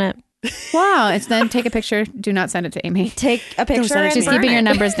balls in it. Wow. And then take a picture. Do not send it to Amy. Take a picture send it and to She's me. burn keeping it. your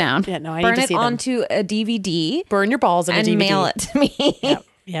numbers down. Yeah, no, I Burn need to it see them. onto a DVD Burn your balls in a and DVD. mail it to me.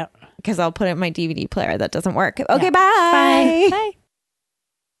 Yep. Because I'll put it in my DVD player that doesn't work. Okay, Yeah. bye. Bye.